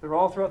 They're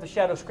all throughout the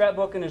Shadow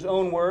scrapbook in his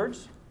own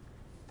words.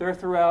 They're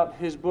throughout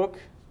his book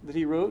that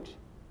he wrote.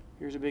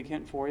 Here's a big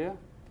hint for you.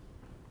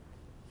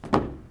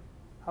 How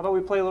about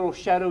we play a little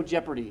Shadow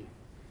Jeopardy?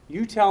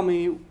 You tell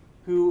me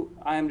who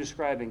I am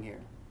describing here.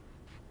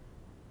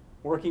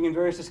 Working in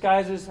various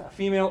disguises, a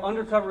female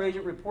undercover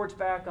agent reports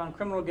back on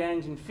criminal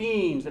gangs and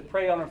fiends that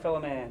prey on her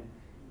fellow man.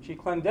 She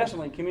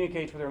clandestinely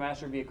communicates with her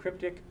master via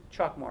cryptic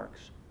chalk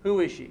marks. Who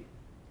is she?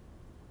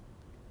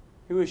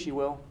 Who is she,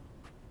 Will?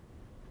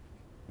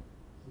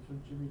 Is this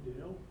from Jimmy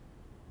Dale?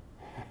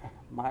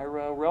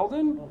 Myra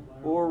Weldon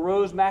or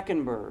Rose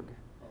Mackenberg,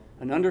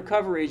 an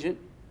undercover agent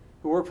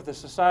who worked for the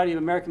Society of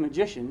American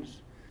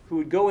Magicians, who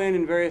would go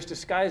in various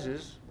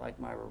disguises, like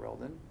Myra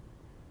Weldon,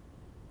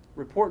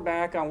 report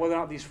back on whether or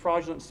not these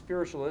fraudulent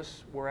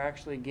spiritualists were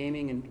actually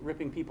gaming and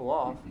ripping people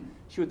off.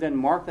 She would then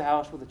mark the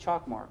house with a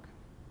chalk mark.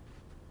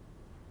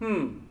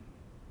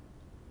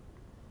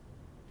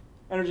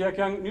 Energetic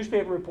young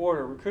newspaper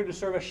reporter, recruited to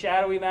serve a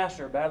shadowy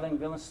master, battling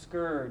villainous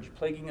scourge,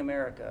 plaguing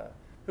America.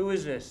 Who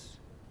is this?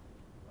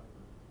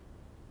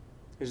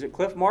 Is it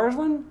Cliff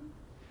Marsland?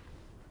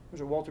 Or is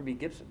it Walter B.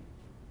 Gibson?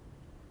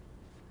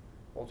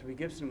 Walter B.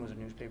 Gibson was a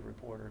newspaper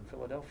reporter in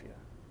Philadelphia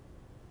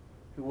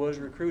who was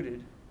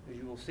recruited, as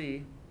you will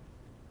see,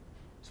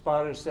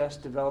 spotted,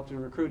 assessed, developed,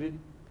 and recruited.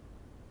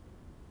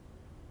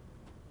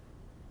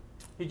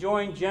 He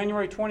joined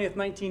January 20th,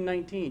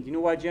 1919. Do you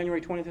know why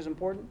January 20th is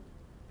important?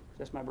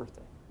 That's my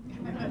birthday.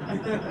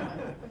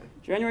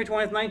 January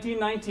 20th,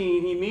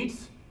 1919, he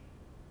meets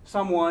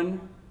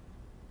someone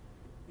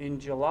in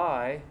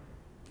July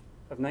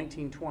of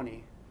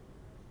 1920,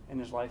 and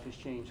his life has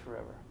changed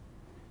forever.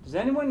 Does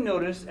anyone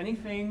notice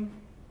anything?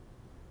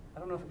 I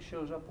don't know if it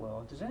shows up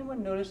well. Does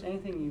anyone notice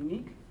anything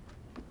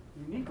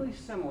uniquely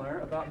similar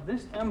about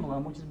this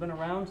emblem, which has been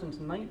around since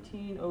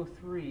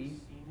 1903? Seen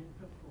it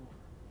before.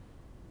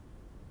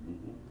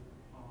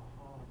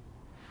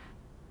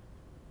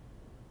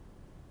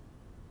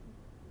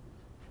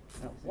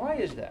 Now, why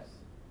is that?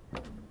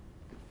 The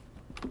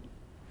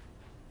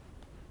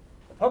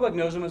public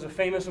knows him as a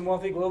famous and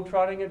wealthy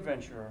globe-trotting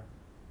adventurer.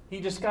 He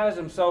disguised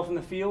himself in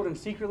the field and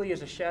secretly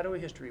has a shadowy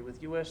history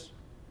with U.S.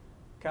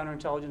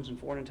 counterintelligence and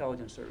foreign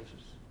intelligence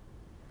services.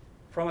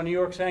 From a New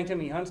York sanctum,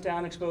 he hunts down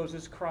and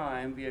exposes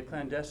crime via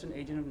clandestine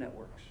agent of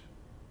networks.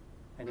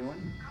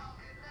 Anyone?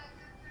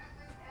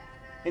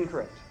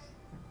 Incorrect.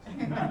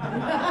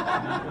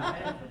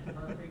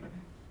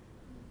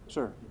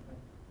 Sir?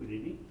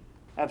 Houdini?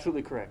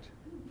 Absolutely correct.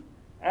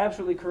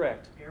 Absolutely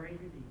correct. Harry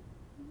Houdini.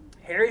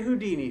 Harry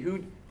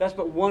Houdini, that's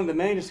but one of the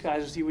many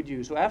disguises he would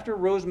use. So after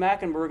Rose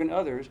Mackenberg and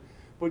others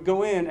would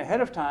go in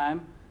ahead of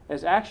time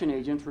as action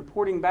agents,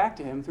 reporting back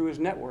to him through his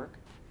network,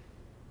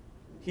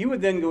 he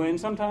would then go in,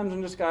 sometimes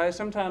in disguise,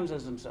 sometimes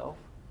as himself.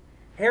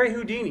 Harry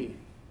Houdini,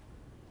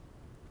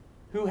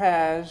 who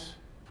has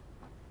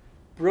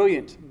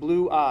brilliant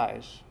blue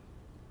eyes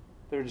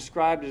that are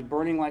described as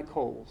burning like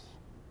coals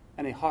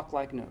and a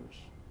hawk-like nose.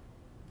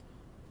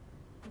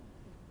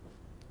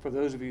 For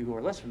those of you who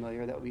are less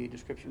familiar, that would be a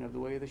description of the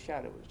way the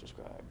shadow is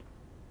described.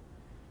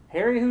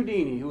 Harry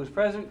Houdini, who was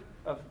president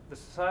of the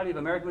Society of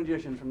American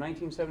Magicians from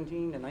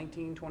 1917 to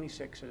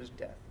 1926 at his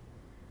death.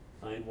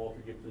 Signed Walter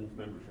Gibson's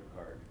membership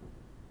card.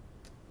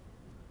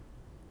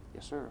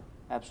 Yes, sir.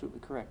 Absolutely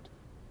correct.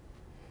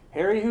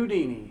 Harry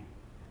Houdini,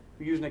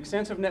 who used an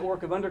extensive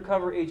network of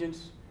undercover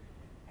agents.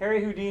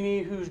 Harry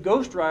Houdini, whose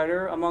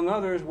ghostwriter, among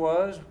others,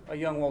 was a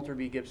young Walter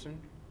B. Gibson,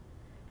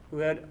 who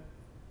had,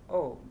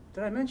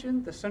 did I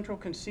mention the central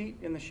conceit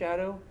in The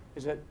Shadow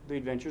is that the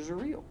adventures are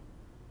real?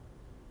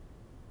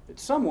 That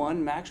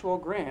someone, Maxwell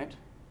Grant,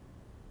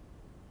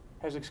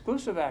 has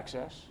exclusive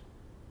access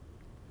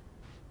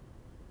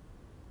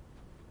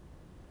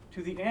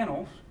to the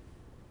annals,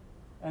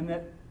 and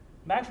that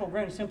Maxwell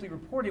Grant is simply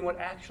reporting what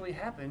actually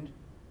happened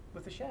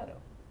with The Shadow.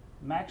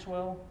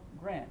 Maxwell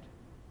Grant,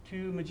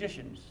 two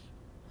magicians.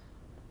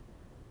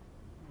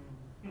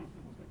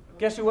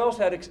 Guess who else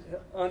had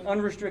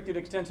unrestricted,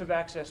 extensive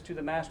access to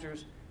the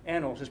master's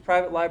annals, his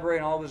private library,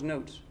 and all of his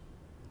notes.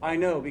 I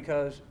know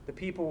because the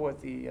people at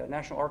the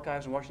National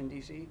Archives in Washington,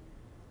 D.C.,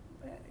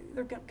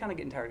 they're kind of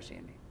getting tired of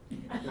seeing me.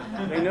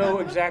 They know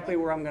exactly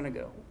where I'm going to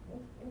go.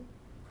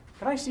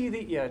 Can I see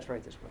the... Yeah, it's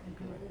right this way.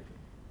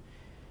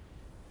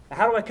 Now,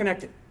 how do I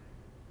connect it?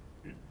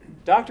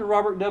 Dr.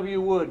 Robert W.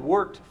 Wood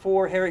worked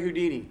for Harry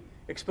Houdini,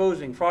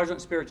 exposing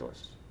fraudulent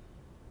spiritualists.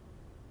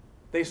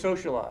 They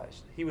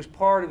socialized. He was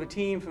part of a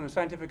team from the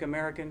Scientific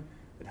American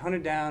that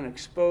hunted down and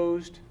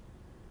exposed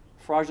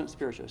fraudulent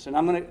spiritualists. And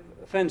I'm going to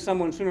offend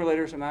someone sooner or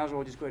later, so I might as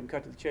well just go ahead and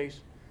cut to the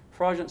chase.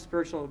 Fraudulent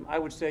spiritualism, I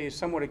would say, is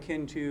somewhat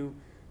akin to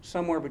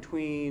somewhere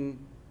between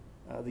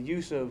the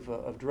use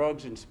of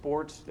drugs in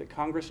sports that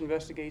Congress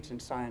investigates and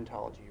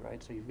Scientology,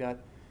 right? So you've got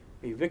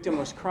a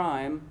victimless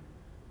crime.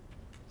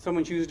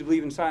 Someone chooses to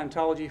believe in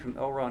Scientology from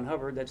L. Ron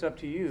Hubbard, that's up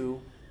to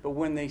you. But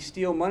when they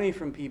steal money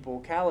from people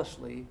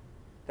callously,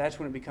 that's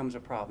when it becomes a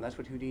problem. That's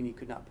what Houdini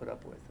could not put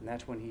up with. And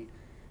that's when he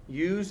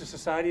used the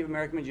Society of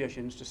American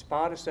Magicians to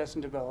spot, assess,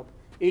 and develop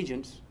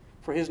agents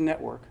for his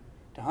network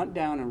to hunt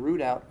down and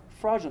root out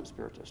fraudulent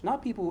spiritualists.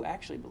 Not people who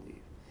actually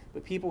believe,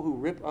 but people who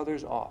rip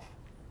others off.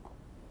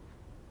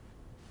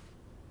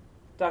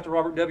 Dr.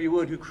 Robert W.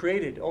 Wood, who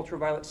created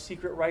ultraviolet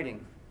secret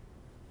writing,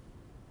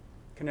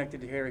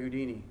 connected to Harry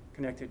Houdini,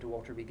 connected to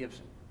Walter B.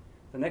 Gibson.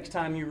 The next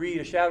time you read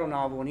a shadow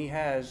novel and he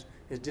has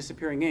his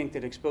disappearing ink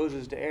that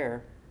exposes to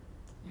air,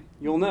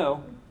 you'll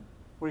know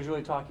what he's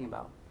really talking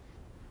about.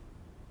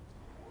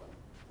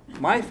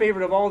 My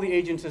favorite of all the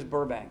agents is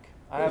Burbank.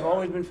 I have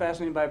always been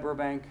fascinated by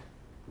Burbank.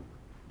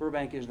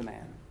 Burbank is the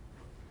man.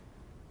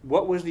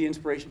 What was the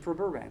inspiration for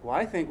Burbank? Well,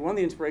 I think one of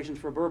the inspirations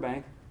for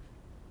Burbank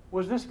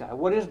was this guy.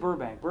 What is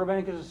Burbank?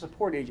 Burbank is a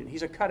support agent.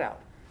 He's a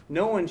cutout.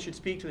 No one should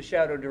speak to the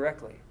shadow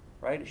directly,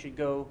 right? It should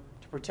go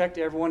to protect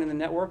everyone in the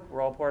network.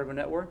 We're all part of a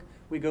network.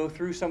 We go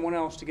through someone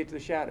else to get to the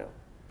shadow.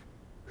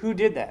 Who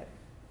did that?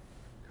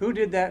 Who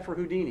did that for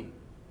Houdini?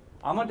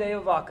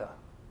 Amadeo Vaca,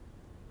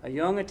 a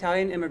young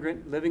Italian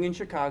immigrant living in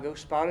Chicago,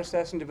 spot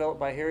assessed and developed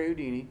by Harry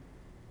Houdini,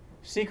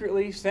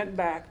 secretly sent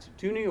back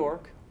to New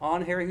York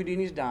on Harry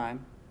Houdini's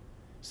dime,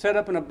 set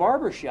up in a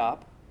barber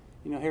shop.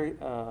 You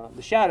know,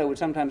 the Shadow would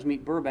sometimes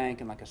meet Burbank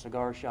in like a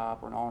cigar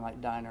shop or an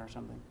all-night diner or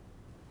something.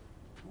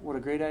 What a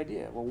great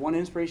idea. Well, one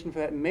inspiration for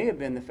that may have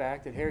been the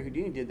fact that Harry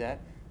Houdini did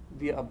that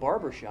via a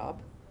barber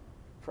shop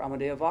for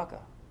Amadeo Vaca,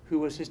 who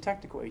was his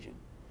technical agent.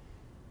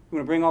 I'm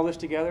going to bring all this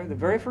together. The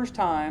very first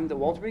time that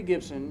Walter B.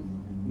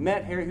 Gibson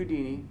met Harry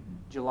Houdini,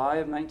 July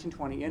of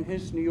 1920, in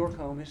his New York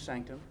home, his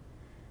sanctum,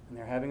 and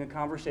they're having a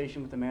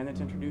conversation with the man that's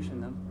introducing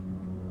them,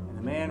 and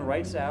the man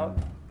writes out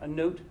a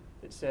note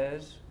that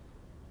says,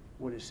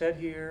 "What is said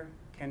here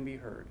can be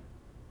heard."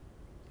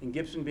 And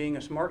Gibson, being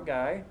a smart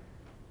guy,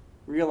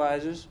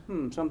 realizes,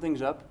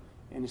 something's up,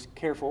 and is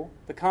careful.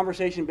 The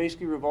conversation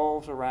basically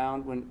revolves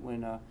around,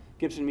 when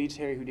Gibson meets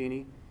Harry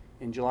Houdini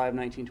in July of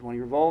 1920,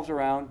 revolves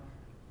around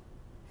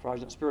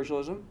fraudulent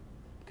spiritualism,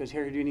 because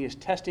Harry Houdini is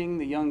testing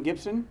the young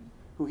Gibson,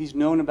 who he's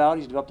known about,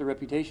 he's developed a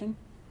reputation,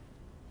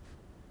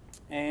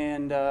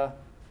 and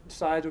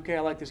decides, okay, I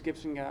like this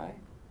Gibson guy.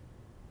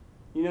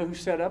 You know who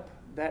set up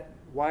that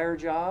wire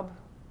job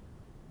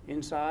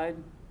inside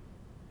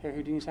Harry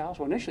Houdini's house?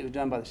 Well, initially it was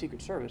done by the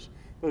Secret Service,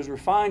 but it was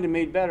refined and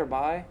made better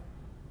by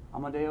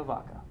Amadeo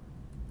Vaca.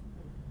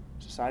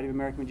 Society of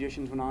American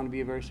Magicians went on to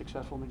be a very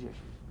successful magician.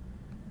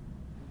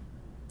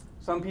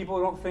 Some people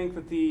don't think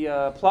that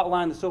the plot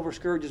line, The Silver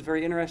Scourge, is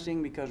very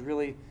interesting because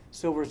really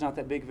silver is not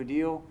that big of a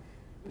deal.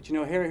 But you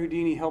know, Harry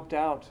Houdini helped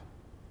out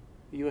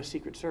the U.S.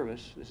 Secret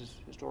Service, this is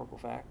historical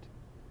fact,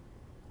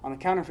 on a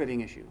counterfeiting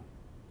issue,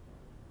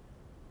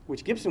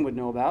 which Gibson would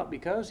know about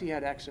because he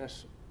had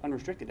access,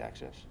 unrestricted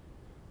access,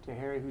 to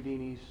Harry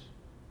Houdini's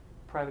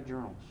private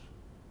journals.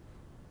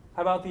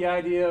 How about the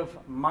idea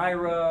of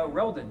Myra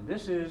Reldon?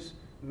 This is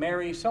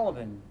Mary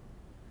Sullivan,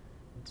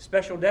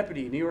 Special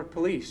Deputy, New York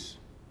Police.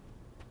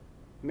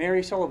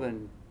 Mary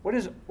Sullivan. What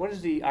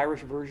is the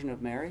Irish version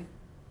of Mary?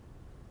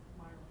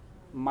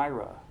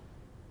 Myra.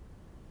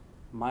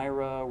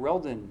 Myra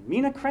Reldon.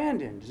 Mina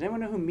Crandon. Does anyone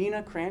know who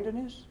Mina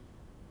Crandon is?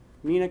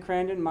 Mina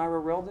Crandon, Myra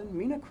Reldon.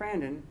 Mina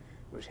Crandon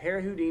was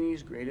Harry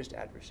Houdini's greatest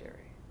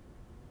adversary.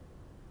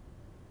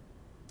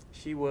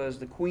 She was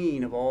the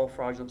queen of all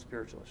fraudulent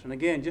spiritualists. And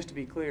again, just to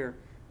be clear,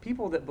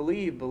 people that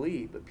believe,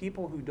 believe. But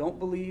people who don't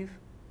believe,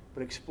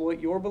 but exploit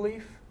your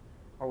belief,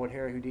 are what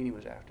Harry Houdini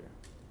was after.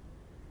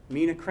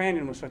 Mina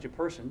Crandon was such a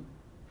person.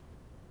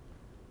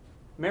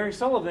 Mary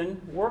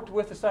Sullivan worked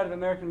with the Society of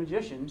American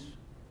Magicians.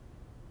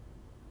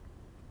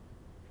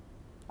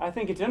 I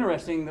think it's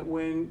interesting that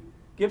when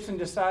Gibson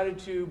decided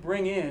to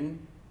bring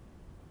in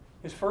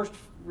his first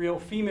real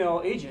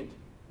female agent,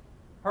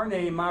 her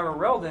name, Myra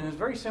Reldon, is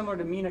very similar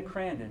to Mina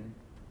Crandon.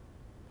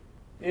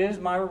 Is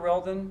Myra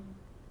Reldon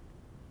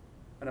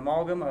an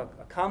amalgam, a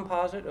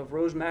composite of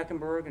Rose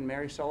Mackenberg and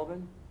Mary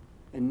Sullivan,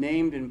 and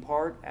named in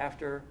part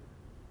after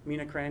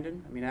Mina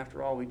Crandon? I mean,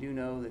 after all, we do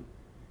know that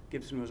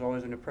Gibson was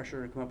always under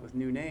pressure to come up with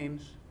new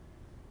names,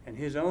 and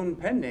his own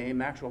pen name,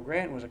 Maxwell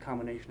Grant, was a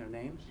combination of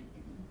names.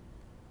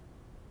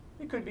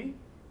 It could be.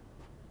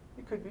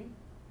 It could be.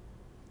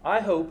 I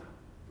hope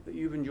that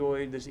you've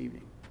enjoyed this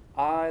evening.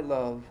 I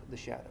love The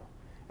Shadow.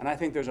 And I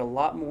think there's a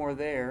lot more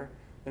there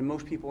than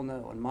most people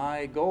know. And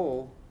my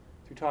goal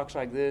through talks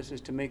like this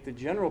is to make the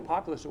general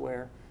populace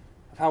aware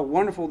of how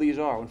wonderful these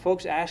are. When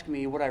folks ask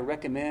me what I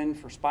recommend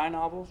for spy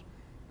novels,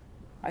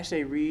 I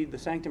say read the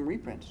Sanctum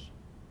reprints.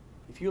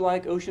 If you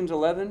like Ocean's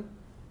 11,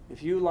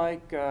 if you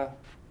like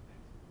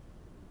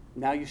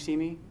Now You See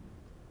Me,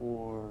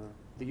 or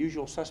The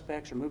Usual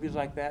Suspects, or movies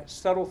like that,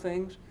 subtle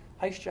things,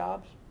 heist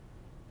jobs,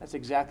 that's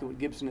exactly what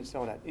Gibson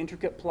excelled at.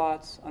 Intricate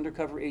plots,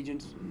 undercover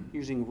agents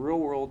using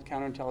real-world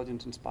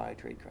counterintelligence and spy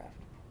tradecraft.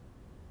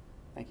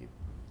 Thank you.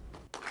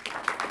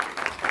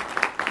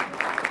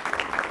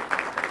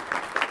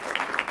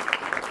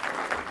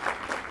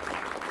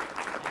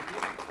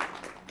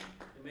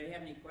 Anybody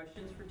have any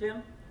questions for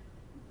Tim?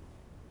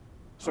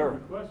 Sir. I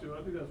have a question.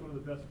 I think that's one of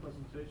the best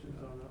presentations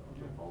on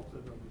the pulps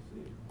I've ever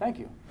seen. Thank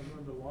you. I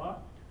learned a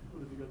lot,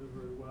 put it together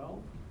very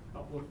well. A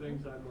couple of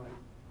things I might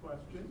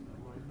question, I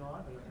might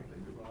not, I have to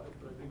think about it,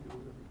 but I think it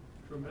was a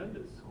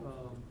tremendous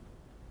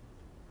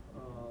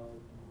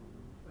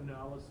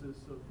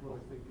analysis of what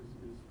I think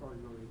is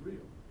probably very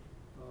real.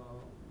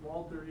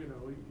 Walter, he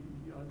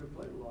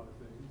underplayed a lot of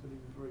things, and he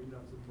was very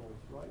nuts and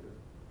bolts writer.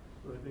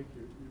 But I think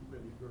you made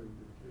a very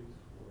good case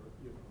for it.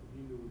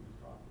 He knew what he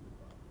was talking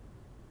about.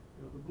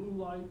 The blue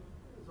light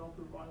is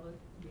ultraviolet,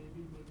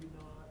 maybe, maybe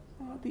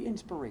not. The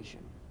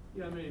inspiration.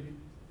 Yeah, maybe.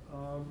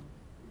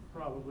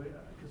 Probably.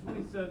 Because when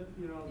he said,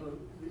 the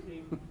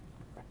ink,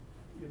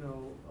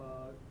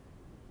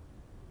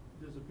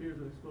 disappears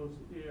and exposes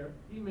the air,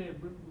 he may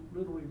have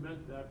literally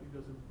meant that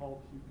because in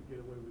pulps you could get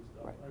away with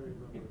stuff. Right. I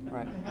remember.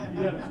 Right. He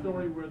had a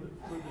story where the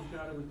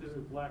shadow was just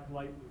a black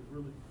light, it was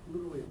really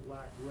literally a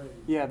black ray.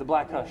 Yeah, the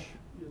black hush.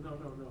 Yeah, no.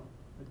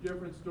 A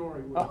different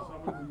story where Oh.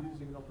 someone was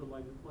using an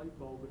ultralight light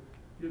bulb, but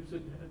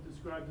Gibson had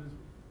described as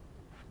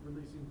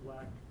releasing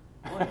black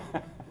light,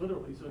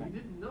 literally. So he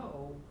didn't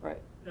know Right.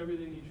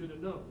 everything he should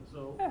have known.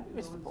 So Yeah, in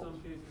it's the some pulse.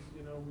 cases,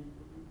 we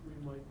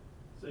might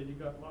say you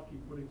got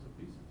lucky putting some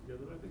pieces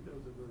together. But I think that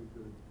was a very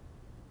good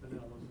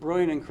analysis.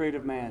 Brilliant and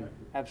creative man.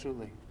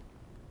 Absolutely.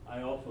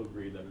 I also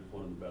agree that it's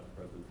one of the best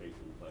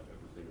presentations I've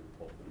ever seen in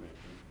Pulp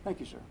Dimension. Thank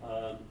you, sir.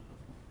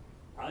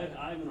 I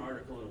have an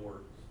article in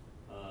works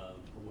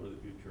from one of the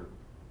future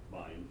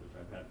volumes, which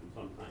I've had for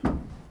some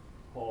time,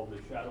 called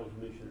The Shadow's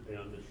Mission,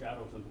 The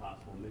Shadow's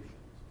Impossible Missions,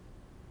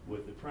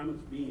 with the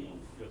premise being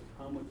just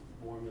how much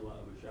the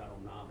formula of a Shadow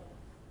novel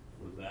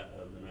was that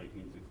of the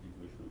 1960s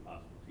Mission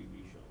Impossible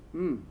TV show.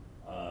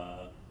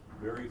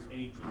 Various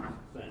agents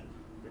sent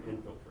to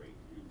infiltrate.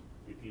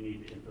 If you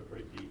need to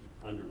infiltrate the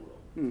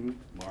underworld,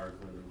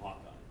 Marsland and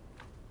Hawkeye.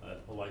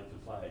 Polite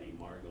Society,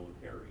 Margot and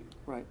Harry.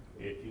 Right.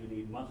 If you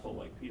need muscle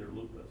like Peter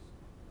Lucas,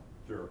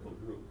 Jericho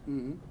Group.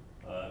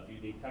 If you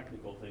need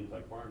technical things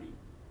like Barney,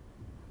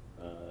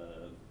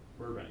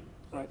 Burbank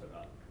sets it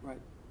up.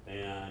 Right.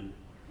 And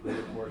then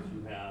of course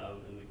you have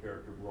in the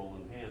character of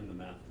Roland Hand, the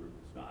master of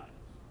disguise,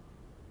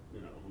 who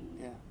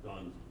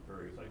dons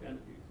various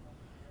identities.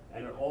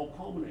 And it all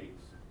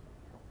culminates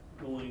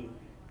going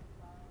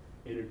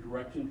in a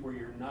direction where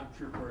you're not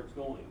sure where it's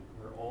going,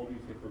 where all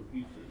these different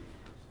pieces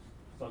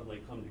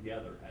suddenly come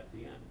together at the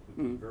end,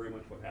 which is very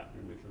much what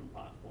happened in Mission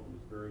Impossible, and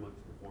was very much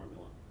the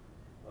formula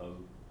of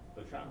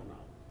the Shadow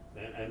novel.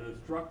 And the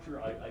structure,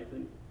 I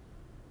think,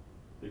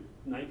 the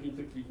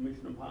 1960s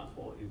Mission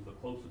Impossible is the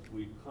closest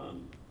we've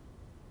come,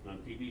 on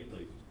TV at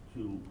least,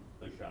 to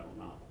the Shadow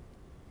novel.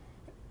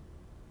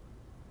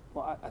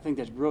 Well, I think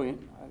that's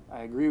brilliant.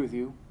 I agree with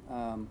you.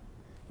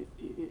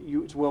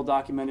 It's well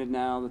documented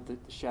now that the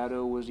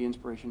Shadow was the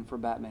inspiration for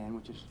Batman,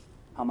 which is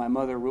how my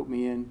mother wrote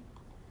me in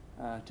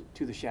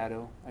to the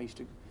Shadow. I used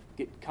to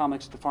get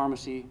comics at the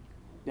pharmacy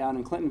down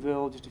in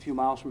Clintonville, just a few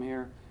miles from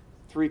here.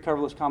 3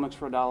 coverless comics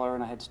for $1,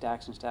 and I had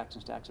stacks and stacks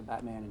and stacks of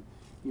Batman. And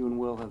you and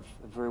Will have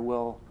very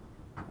well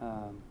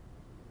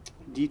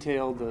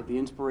detailed the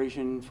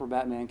inspiration for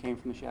Batman came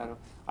from the Shadow.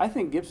 I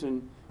think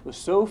Gibson was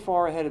so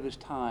far ahead of his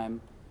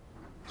time,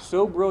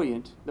 so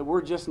brilliant, that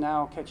we're just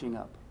now catching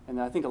up.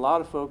 And I think a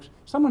lot of folks,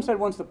 someone said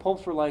once the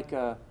pulps were like,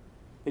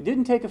 they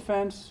didn't take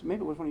offense,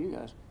 maybe it was one of you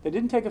guys, they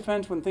didn't take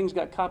offense when things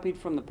got copied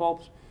from the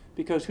pulps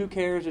because who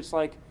cares? It's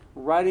like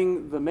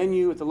writing the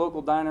menu at the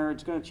local diner,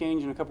 it's going to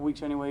change in a couple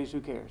weeks anyways,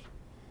 who cares?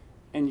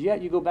 And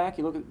yet you go back,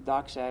 you look at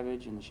Doc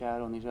Savage and The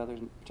Shadow and these others,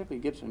 and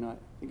particularly Gibson, I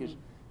think is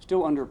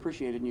still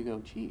underappreciated, and you go,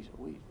 geez,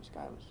 this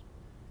guy was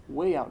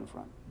way out in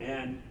front.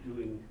 And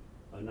doing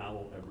a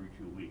novel every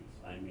 2 weeks.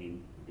 I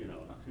mean,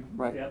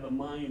 Right. to have a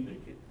mind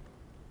that can,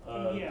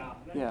 Yeah.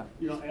 Yeah.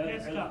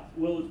 as That's tough.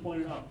 Will has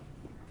pointed out,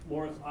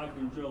 Morris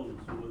Ogden Jones,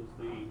 who was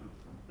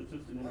the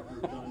assistant editor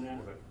of John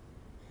Nanovic,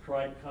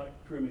 tried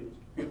trimming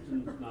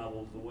Gibson's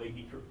novels the way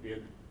he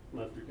did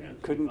Lester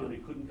Kent. Couldn't He do it.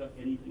 He couldn't cut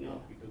anything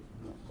out because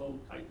it was so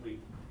tightly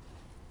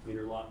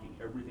interlocking.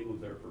 Everything was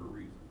there for a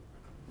reason.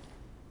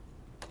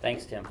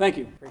 Thanks, Tim. Thank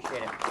you.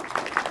 Appreciate it.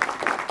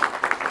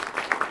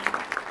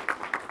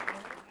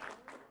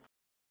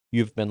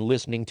 You've been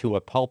listening to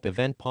a Pulp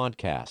Event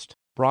podcast,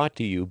 brought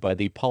to you by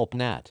the Pulp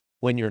Net.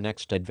 When your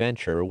next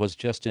adventure was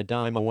just a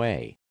dime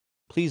away.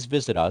 Please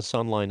visit us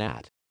online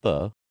at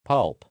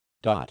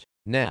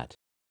thepulp.net.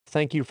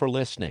 Thank you for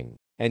listening,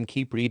 and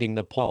keep reading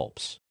the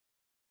pulps.